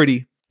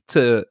celebrity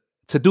to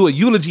do a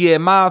eulogy at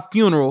my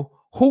funeral,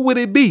 who would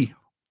it be?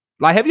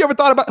 Like, have you ever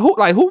thought about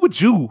who would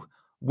you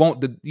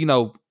want to,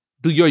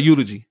 do your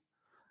eulogy?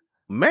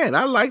 Man,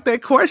 I like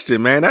that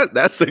question, man.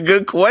 That's a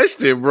good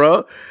question,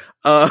 bro.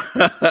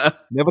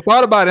 Never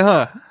thought about it,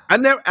 huh?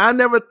 I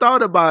never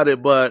thought about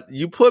it, but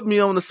you put me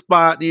on the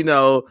spot,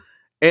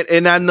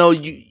 and I know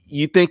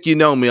you think you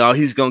know me. Oh,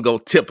 he's gonna go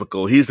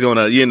typical. He's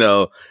gonna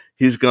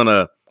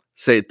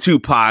say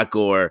Tupac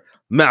or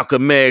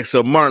Malcolm X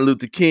or Martin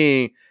Luther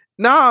King.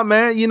 Nah,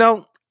 man,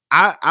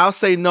 I'll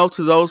say no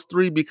to those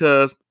three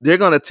because they're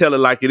gonna tell it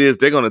like it is.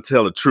 They're gonna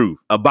tell the truth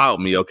about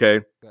me,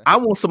 okay? I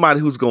want somebody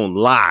who's gonna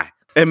lie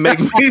and make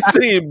me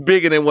seem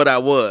bigger than what I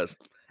was.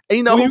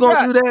 And who's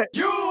gonna do that?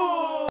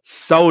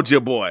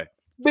 Soulja Boy.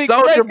 Big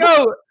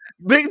Draco.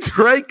 Big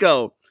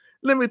Draco.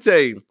 Let me tell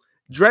you,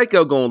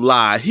 Draco gonna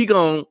lie. He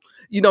gonna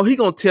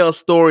tell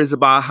stories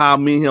about how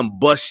me and him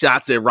bust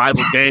shots at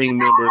rival gang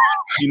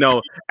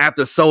members,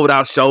 after sold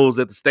out shows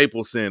at the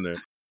Staples Center.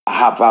 I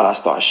hop out, I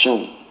start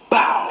shooting.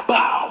 Bow,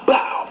 bow,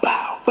 bow,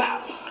 bow,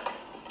 bow.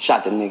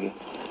 Shot the nigga.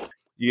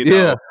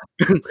 Yeah.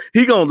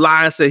 He gonna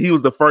lie and say he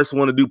was the first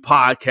one to do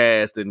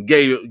podcast and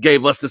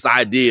gave us this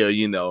idea,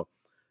 he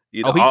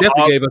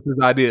definitely gave us this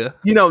idea.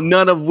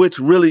 None of which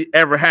really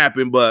ever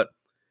happened, but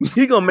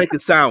he gonna make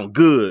it sound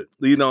good.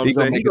 You know what I'm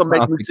saying? He gonna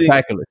make me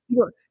spectacular.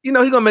 He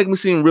gonna make me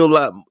seem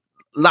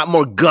lot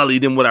more gully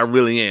than what I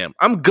really am.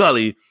 I'm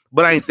gully,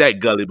 but I ain't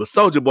that gully. But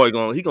Soulja Boy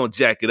gonna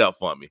jack it up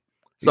for me.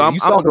 So I'm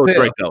gonna go with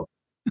Draco.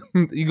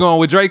 You going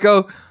with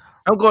Draco?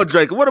 I'm going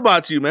Draco. What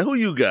about you, man? Who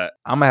you got?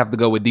 I'm gonna have to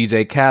go with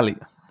DJ Khaled.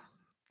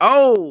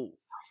 Oh,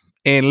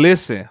 and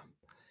listen,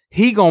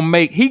 he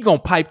gonna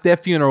pipe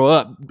that funeral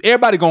up.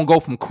 Everybody gonna go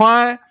from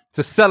crying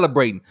to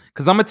celebrating.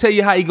 Cause I'm gonna tell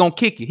you how he gonna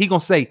kick it. He gonna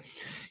say,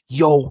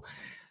 yo,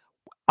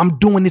 I'm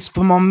doing this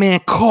for my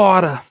man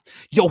Carter.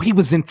 Yo, he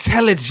was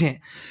intelligent.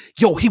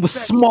 Yo, he was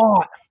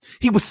smart.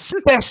 He was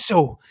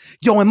special.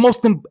 Yo, and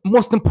most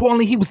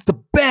importantly, he was the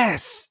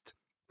best.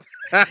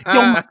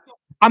 Yo,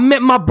 I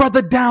met my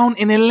brother down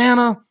in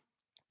Atlanta.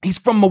 He's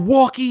from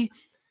Milwaukee.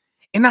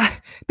 And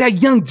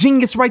that young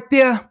genius right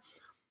there,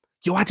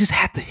 yo, I just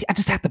had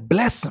to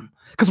bless him.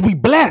 Cause we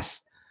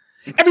blessed.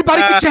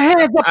 Everybody get your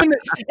hands up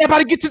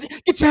everybody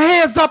get your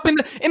hands up in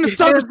the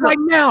service right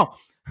now.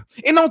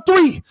 And on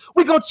 3,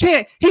 we gonna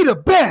chant, he the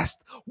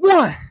best.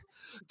 1,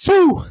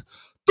 2,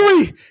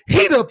 3,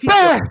 he the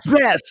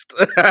best.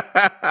 You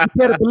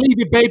better believe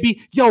it,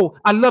 baby. Yo,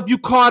 I love you,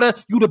 Carter.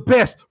 You the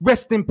best.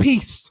 Rest in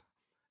peace.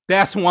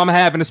 That's who I'm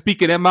having to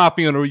speak at my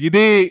funeral. You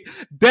dig?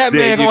 That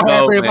man gonna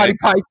have everybody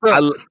piped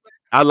up.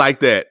 I like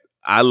that.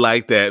 I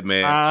like that,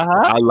 man.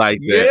 I like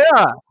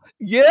that.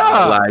 Yeah.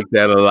 I like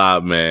that a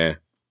lot, man.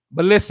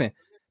 But listen,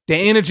 the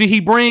energy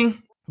he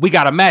bring, we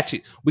got to match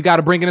it. We got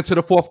to bring it into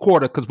the fourth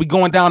quarter because we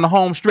going down the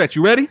home stretch.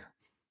 You ready?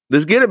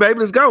 Let's get it,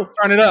 baby. Let's go.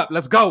 Turn it up.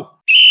 Let's go.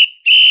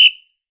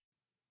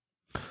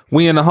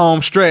 We in the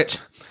home stretch,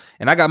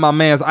 and I got my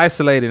man's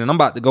isolated, and I'm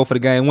about to go for the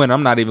game winner.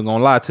 I'm not even going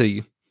to lie to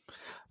you.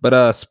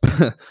 But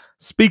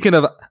speaking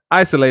of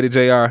isolated,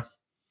 JR,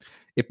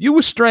 if you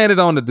were stranded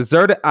on a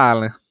deserted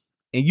island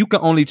and you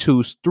can only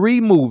choose 3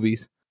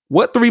 movies,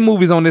 what 3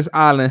 movies on this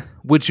island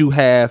would you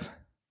have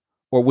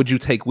or would you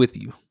take with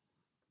you?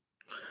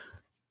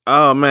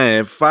 Oh,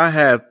 man, if I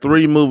had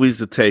 3 movies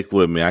to take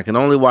with me, I can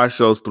only watch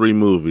those 3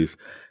 movies.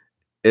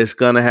 It's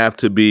going to have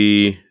to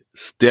be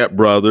Step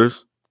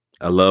Brothers.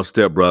 I love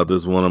Step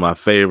Brothers, one of my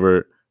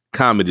favorite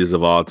comedies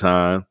of all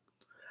time.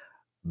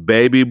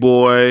 Baby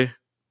Boy.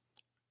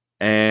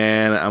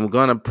 And I'm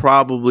going to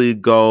probably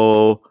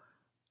go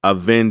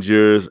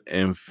Avengers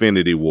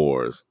Infinity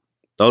Wars.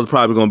 Those are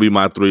probably going to be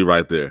my 3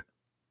 right there.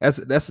 That's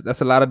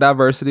a lot of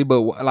diversity,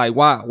 but like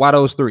why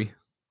those 3?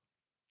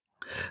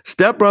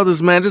 Step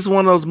Brothers, man, just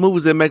one of those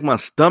movies that make my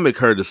stomach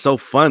hurt. It's so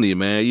funny,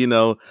 man.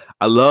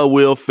 I love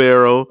Will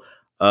Ferrell.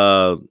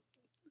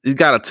 He's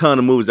got a ton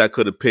of movies I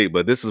could have picked,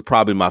 but this is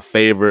probably my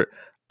favorite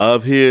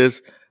of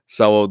his.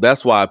 So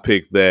that's why I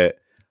picked that.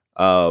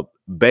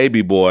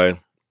 Baby Boy,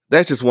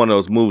 that's just one of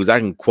those movies I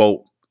can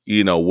quote,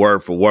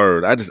 word for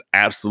word. I just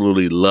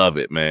absolutely love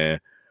it,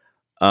 man.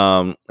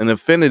 And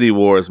Infinity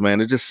Wars, man,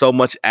 there's just so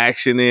much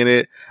action in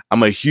it.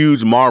 I'm a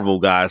huge Marvel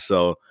guy,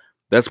 so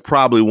that's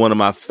probably one of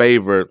my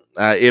favorite,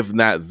 if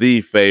not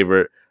the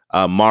favorite,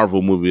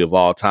 Marvel movie of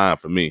all time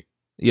for me.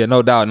 Yeah,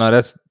 no doubt. No,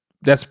 that's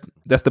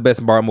the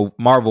best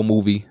Marvel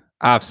movie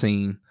I've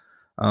seen.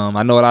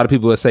 I know a lot of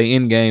people would say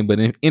Endgame, but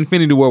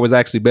Infinity War was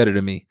actually better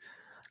to me.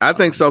 I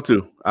think so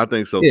too.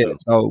 Too.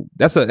 So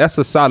that's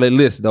a solid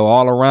list though,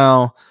 all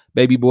around.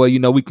 Baby Boy,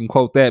 we can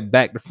quote that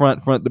back to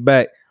front to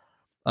back.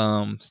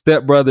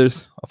 Step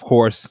Brothers, of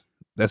course,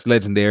 that's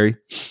legendary.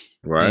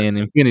 Right. And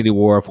Infinity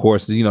War, of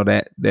course,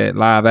 that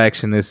live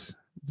action is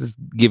just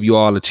give you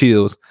all the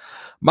chills.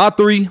 My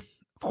 3,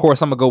 of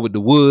course, I'm gonna go with The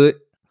Wood.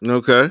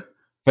 Okay.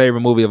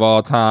 Favorite movie of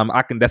all time.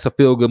 That's a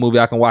feel good movie.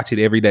 I can watch it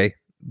every day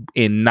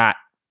and not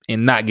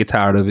get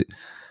tired of it.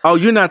 Oh,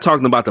 you're not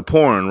talking about the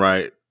porn,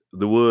 right?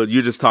 The Wood.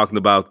 You're just talking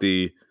about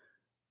the.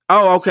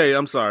 Oh, okay.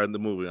 I'm sorry. The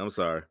movie. I'm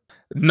sorry.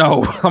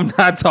 No, I'm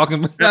not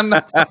talking.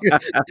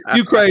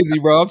 You crazy,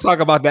 bro. I'm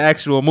talking about the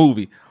actual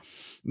movie.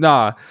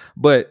 Nah,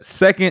 but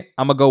second,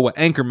 I'm gonna go with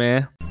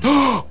Anchorman.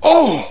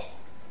 Oh,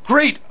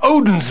 great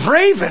Odin's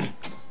Raven.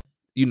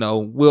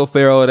 Will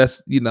Ferrell.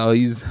 That's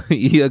he's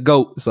a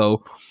goat.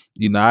 So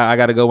I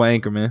got to go with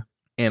Anchorman.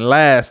 And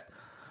last,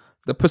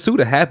 The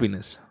Pursuit of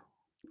Happiness.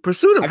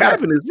 Pursuit of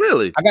Happiness,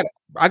 really?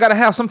 I gotta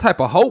have some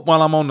type of hope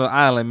while I'm on the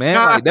island, man.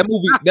 Like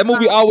that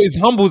movie always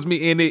humbles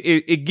me, and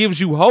it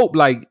gives you hope.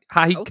 Like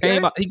how he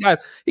came out, he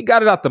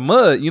got it out the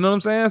mud. You know what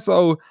I'm saying?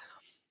 So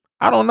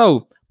I don't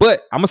know,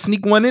 but I'm gonna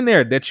sneak one in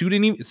there that you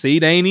didn't even see.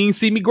 They ain't even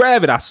see me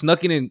grab it. I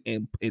snuck it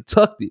and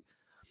tucked it.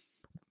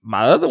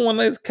 My other one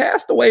is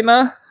Castaway.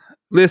 Now,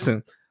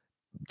 listen,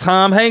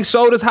 Tom Hanks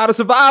showed us how to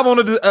survive on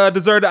a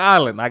deserted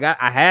island.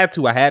 I had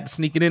to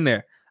sneak it in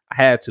there. I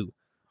had to.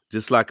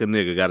 Just like a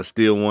nigga, got to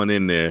steal one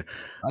in there.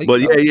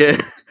 But yeah.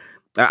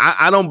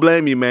 I don't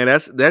blame you, man.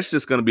 That's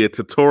just going to be a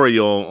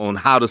tutorial on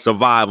how to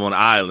survive on the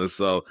island.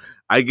 So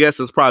I guess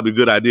it's probably a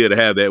good idea to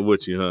have that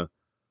with you, huh?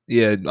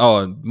 Yeah.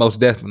 Oh,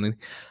 most definitely.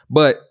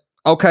 But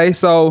okay,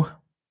 so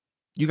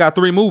you got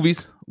 3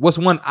 movies. What's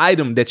one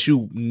item that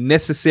you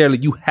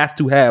have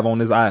to have on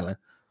this island?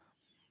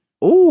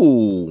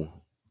 Ooh,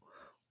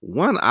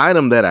 one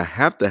item that I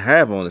have to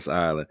have on this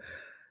island.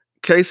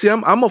 Casey, I'm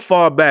gonna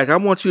fall back. I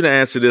want you to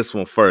answer this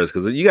one first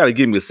because you got to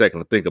give me a second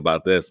to think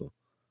about this one.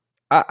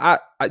 I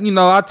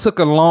took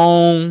a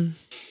long.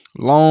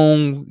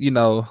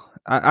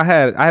 I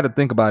had to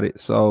think about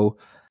it. So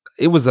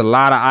it was a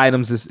lot of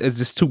items. It's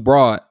just too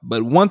broad.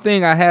 But one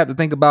thing I had to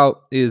think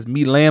about is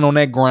me laying on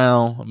that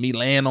ground, me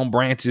laying on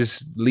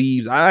branches,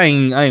 leaves. I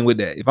ain't with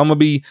that. If I'm gonna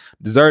be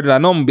deserted, I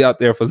know I'm gonna be out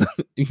there for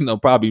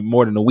probably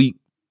more than a week,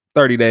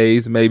 30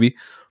 days, maybe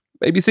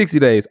 60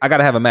 days. I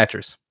gotta have a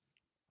mattress.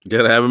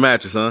 Gotta have a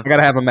mattress, huh? I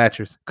gotta have a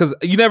mattress because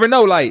you never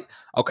know. Like,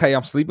 okay,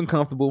 I'm sleeping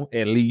comfortable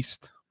at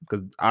least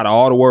because out of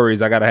all the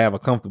worries, I gotta have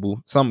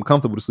something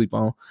comfortable to sleep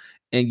on.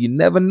 And you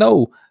never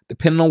know,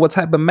 depending on what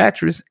type of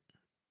mattress,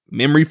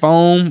 memory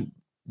foam,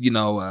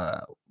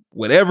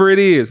 whatever it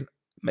is,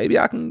 maybe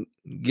I can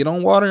get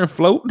on water and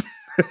float.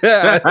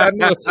 I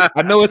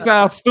know it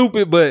sounds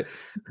stupid, but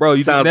bro,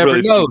 you just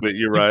never know. Stupid.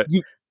 You're right.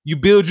 You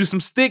build you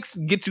some sticks,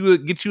 get you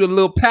a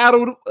little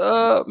paddle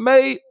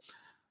made.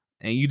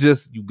 And you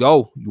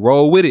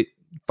roll with it,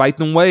 fight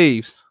them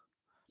waves.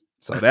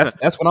 So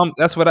that's one.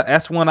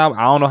 I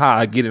don't know how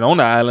I get it on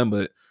the island,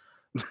 but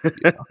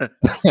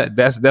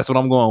that's what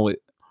I'm going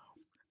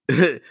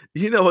with.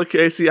 You know what,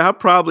 Casey? I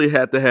probably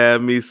had to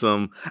have me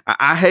some.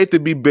 I hate to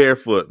be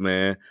barefoot,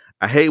 man.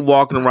 I hate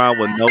walking around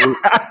with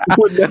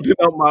nothing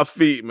on my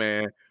feet,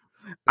 man.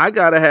 I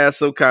gotta have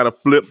some kind of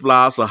flip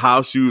flops or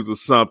house shoes or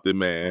something,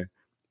 man.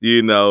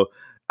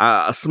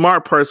 A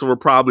smart person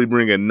would probably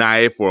bring a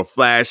knife or a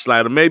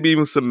flashlight or maybe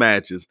even some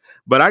matches.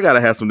 But I got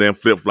to have some damn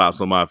flip-flops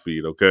on my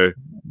feet, okay?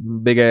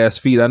 Big ass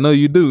feet. I know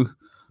you do.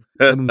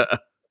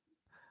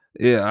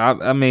 Yeah,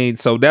 I mean,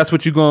 so that's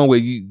what you're going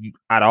with. You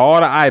out of all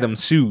the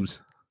items,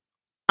 shoes.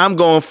 I'm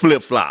going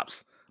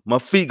flip-flops. My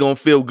feet going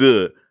to feel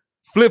good.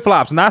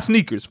 Flip-flops, not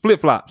sneakers.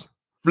 Flip-flops.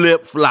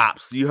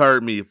 Flip-flops. You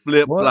heard me.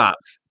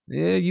 Flip-flops.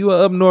 Yeah, you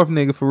a up north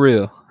nigga for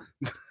real.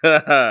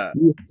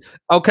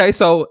 Okay,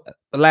 so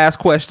last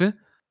question.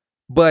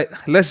 But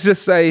let's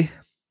just say,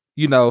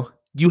 you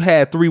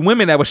had 3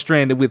 women that were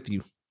stranded with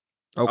you.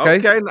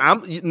 Okay.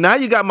 Now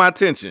you got my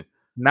attention.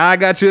 Now I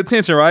got your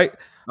attention, right?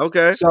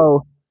 Okay.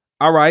 So,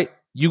 all right,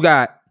 you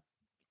got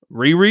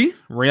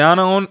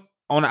Rihanna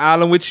on the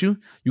island with you.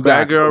 You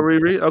got Bad girl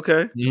Riri.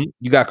 Okay. Mm-hmm.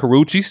 You got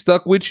Karrueche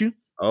stuck with you.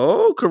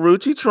 Oh,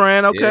 Karrueche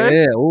Tran. Okay.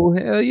 Yeah. Oh,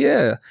 hell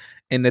yeah.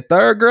 And the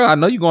third girl, I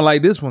know you're gonna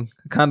like this one,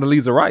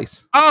 Condoleezza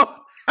Rice. Oh.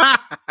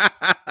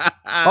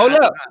 Hold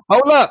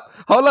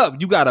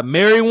up. You got to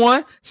marry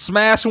one,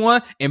 smash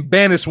one, and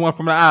banish one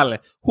from the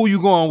island. Who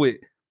you going with?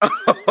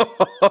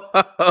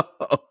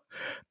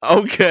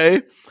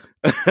 Okay.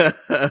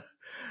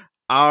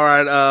 All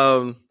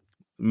right.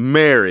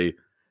 Mary.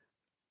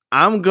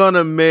 I'm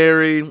gonna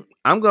marry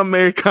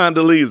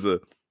Condoleezza.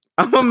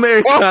 I'm gonna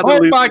marry Condoleezza.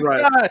 Oh my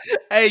right. God.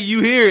 Hey,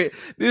 you hear it.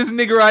 This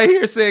nigga right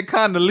here said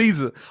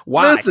Condoleezza.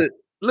 Why?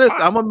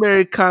 Listen, I'm gonna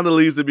marry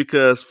Condoleezza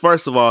because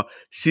first of all,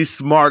 she's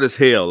smart as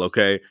hell,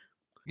 okay?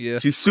 Yeah.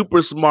 She's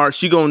super smart.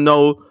 She gonna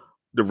know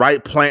the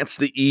right plants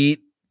to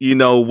eat,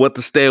 what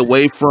to stay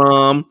away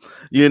from,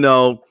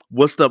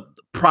 what's the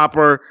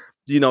proper,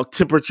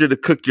 temperature to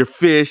cook your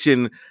fish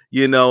and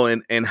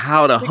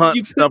how to hunt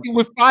you stuff. cook it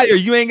with fire.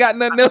 You ain't got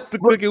nothing else to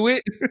cook it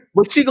with.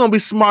 But she gonna be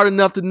smart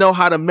enough to know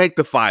how to make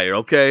the fire,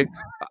 okay?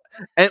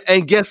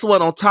 And guess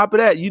what? On top of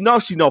that,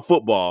 she know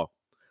football,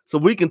 so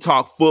we can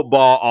talk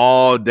football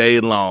all day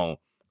long.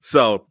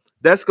 So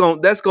that's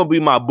gonna be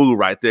my boo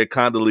right there,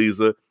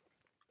 Condoleezza.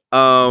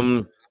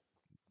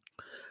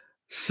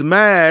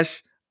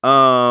 Smash.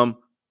 I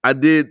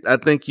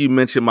think you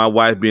mentioned my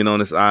wife being on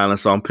this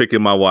island, so I'm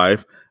picking my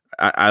wife.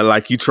 I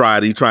like you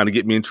trying to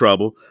get me in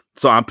trouble.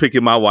 So I'm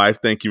picking my wife.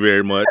 Thank you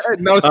very much.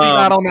 No, she's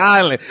not on the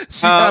island.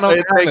 She's not on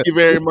the island. Thank you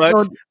very much.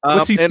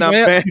 She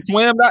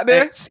swam out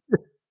there?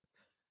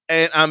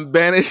 And I'm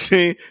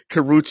banishing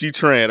Karrueche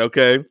Tran,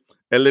 okay?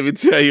 And let me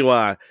tell you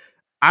why.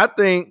 I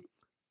think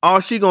all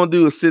she gonna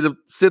do is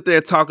sit there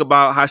and talk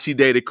about how she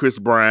dated Chris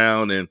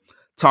Brown and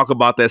talk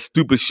about that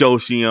stupid show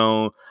she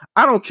on.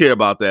 I don't care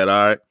about that,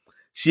 all right?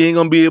 She ain't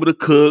gonna be able to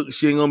cook.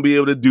 She ain't gonna be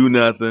able to do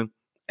nothing.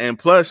 And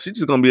plus, she's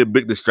just gonna be a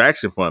big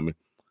distraction for me.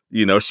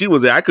 She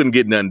was there. I couldn't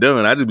get nothing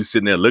done. I'd just be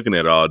sitting there looking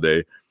at her all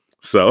day.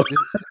 So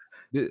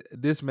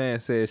this man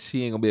says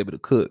she ain't gonna be able to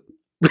cook.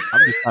 I'm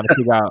just trying to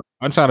figure out.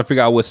 I'm trying to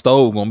figure out what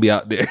stove gonna be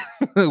out there.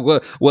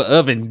 what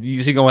oven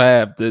she gonna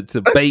have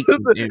to bake?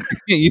 And,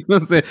 you know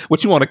what I'm saying?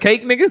 What you want, a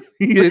cake, nigga?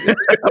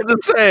 I'm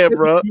just saying,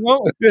 bro.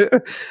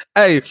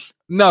 Hey,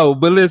 no,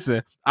 but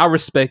listen, I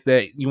respect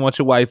that. You want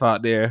your wife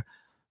out there,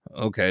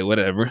 okay,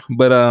 whatever.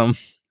 But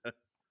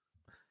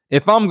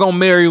if I'm gonna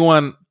marry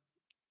one,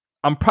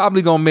 I'm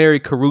probably gonna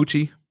marry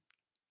Karrueche.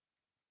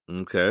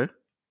 Okay.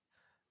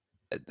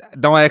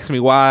 Don't ask me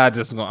why.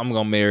 I'm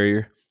gonna marry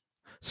her.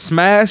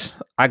 Smash,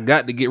 I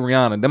got to get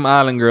Rihanna. Them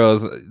island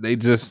girls,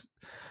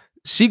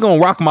 she gonna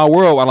rock my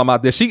world while I'm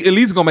out there. She at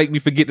least gonna make me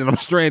forget that I'm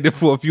stranded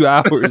for a few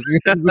hours.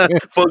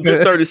 For a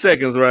good 30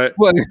 seconds, right?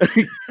 For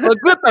a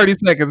good 30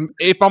 seconds.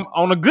 If I'm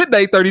on a good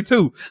day,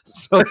 32.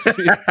 So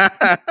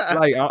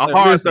like a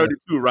hard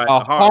 32, right?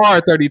 A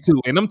hard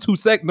 32. And them 2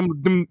 seconds,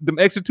 them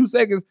extra 2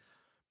 seconds.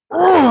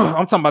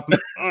 I'm talking about the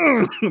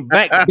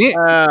back bent.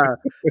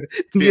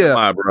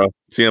 TMI, bro.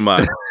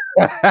 TMI.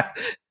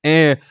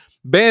 And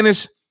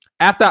banish.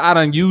 After I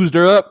done used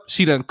her up,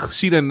 she done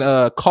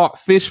caught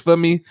fish for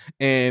me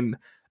and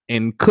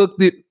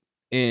cooked it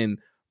and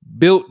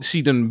built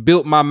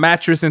my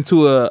mattress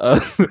into a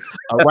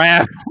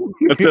raft.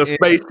 Into a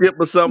spaceship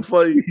or something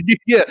for you.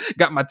 Yeah,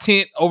 got my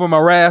tent over my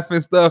raft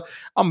and stuff.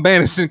 I'm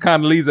banishing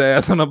Condoleezza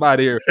ass on up out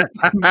here.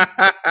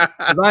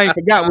 I ain't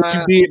forgot what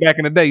you did back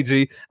in the day,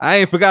 G. I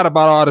ain't forgot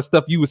about all the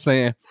stuff you were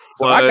saying.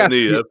 So that's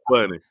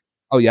funny.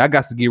 Oh yeah, I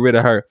got to get rid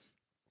of her.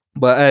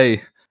 But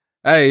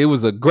hey, it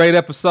was a great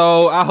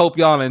episode. I hope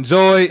y'all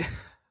enjoyed.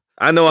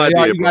 I know I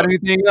did. You got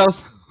anything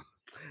else?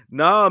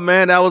 No,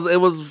 man, it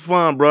was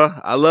fun, bro.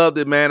 I loved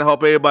it, man. I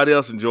hope everybody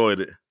else enjoyed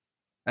it.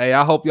 Hey,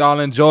 I hope y'all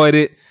enjoyed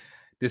it.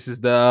 This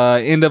is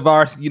the end of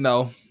our,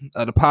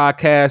 the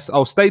podcast.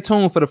 Oh, stay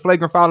tuned for the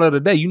flagrant foul of the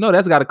day.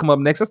 That's got to come up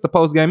next. That's the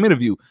post-game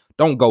interview.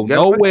 Don't go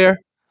nowhere.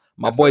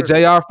 My boy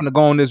JR finna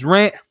go on this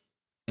rant,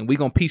 and we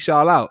gonna peace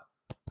y'all out.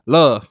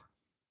 Love.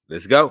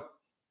 Let's go.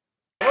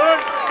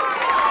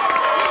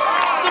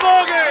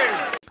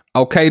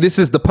 Okay, this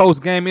is the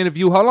post-game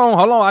interview. Hold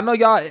on. I know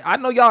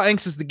y'all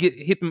anxious to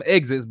hit them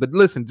exits, but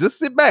listen, just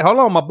sit back. Hold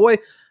on, my boy.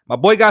 My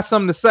boy got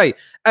something to say.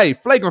 Hey,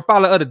 flagrant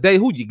fouler of the day,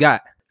 who you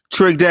got?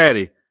 Trick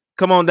Daddy.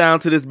 Come on down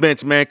to this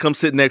bench, man. Come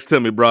sit next to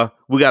me, bro.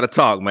 We got to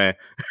talk, man.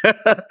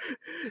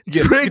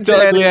 Trick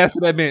Daddy, ass to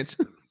that bench.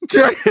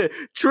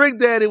 Trick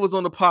Daddy was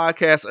on the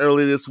podcast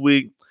earlier this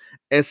week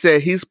and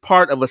said he's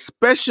part of a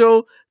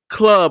special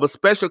club, a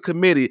special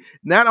committee.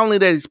 Not only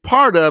that he's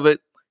part of it,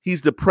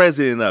 he's the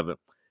president of it.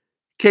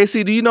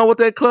 KC, do you know what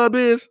that club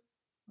is?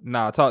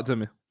 Nah, talk to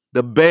me.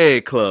 The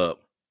Bag Club.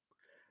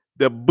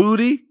 The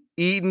Booty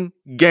Eating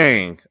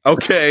Gang.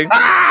 Okay?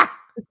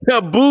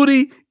 The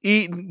Booty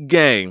Eating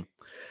Gang.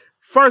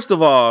 First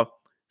of all,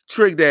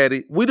 Trick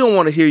Daddy, we don't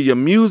want to hear your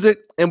music,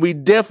 and we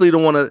definitely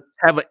don't want to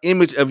have an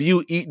image of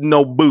you eating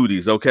no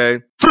booties, okay?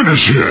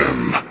 Finish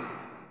him.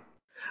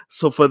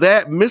 So for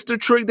that, Mr.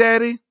 Trick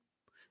Daddy,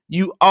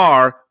 you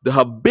are the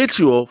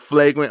habitual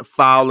flagrant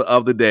fouler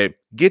of the day.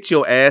 Get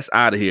your ass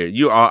out of here.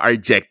 You are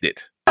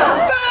ejected.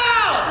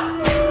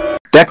 That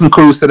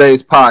concludes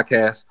today's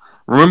podcast.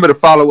 Remember to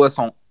follow us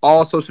on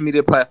all social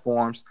media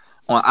platforms,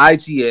 on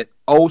IG at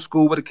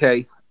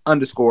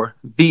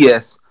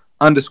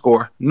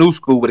oldschoolwithak_VS_new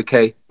school with a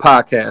K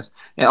podcast.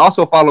 And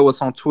also follow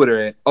us on Twitter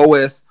at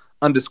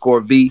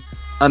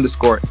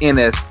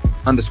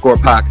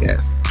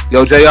OS_V_NS_podcast.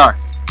 Yo, JR,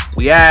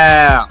 we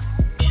out.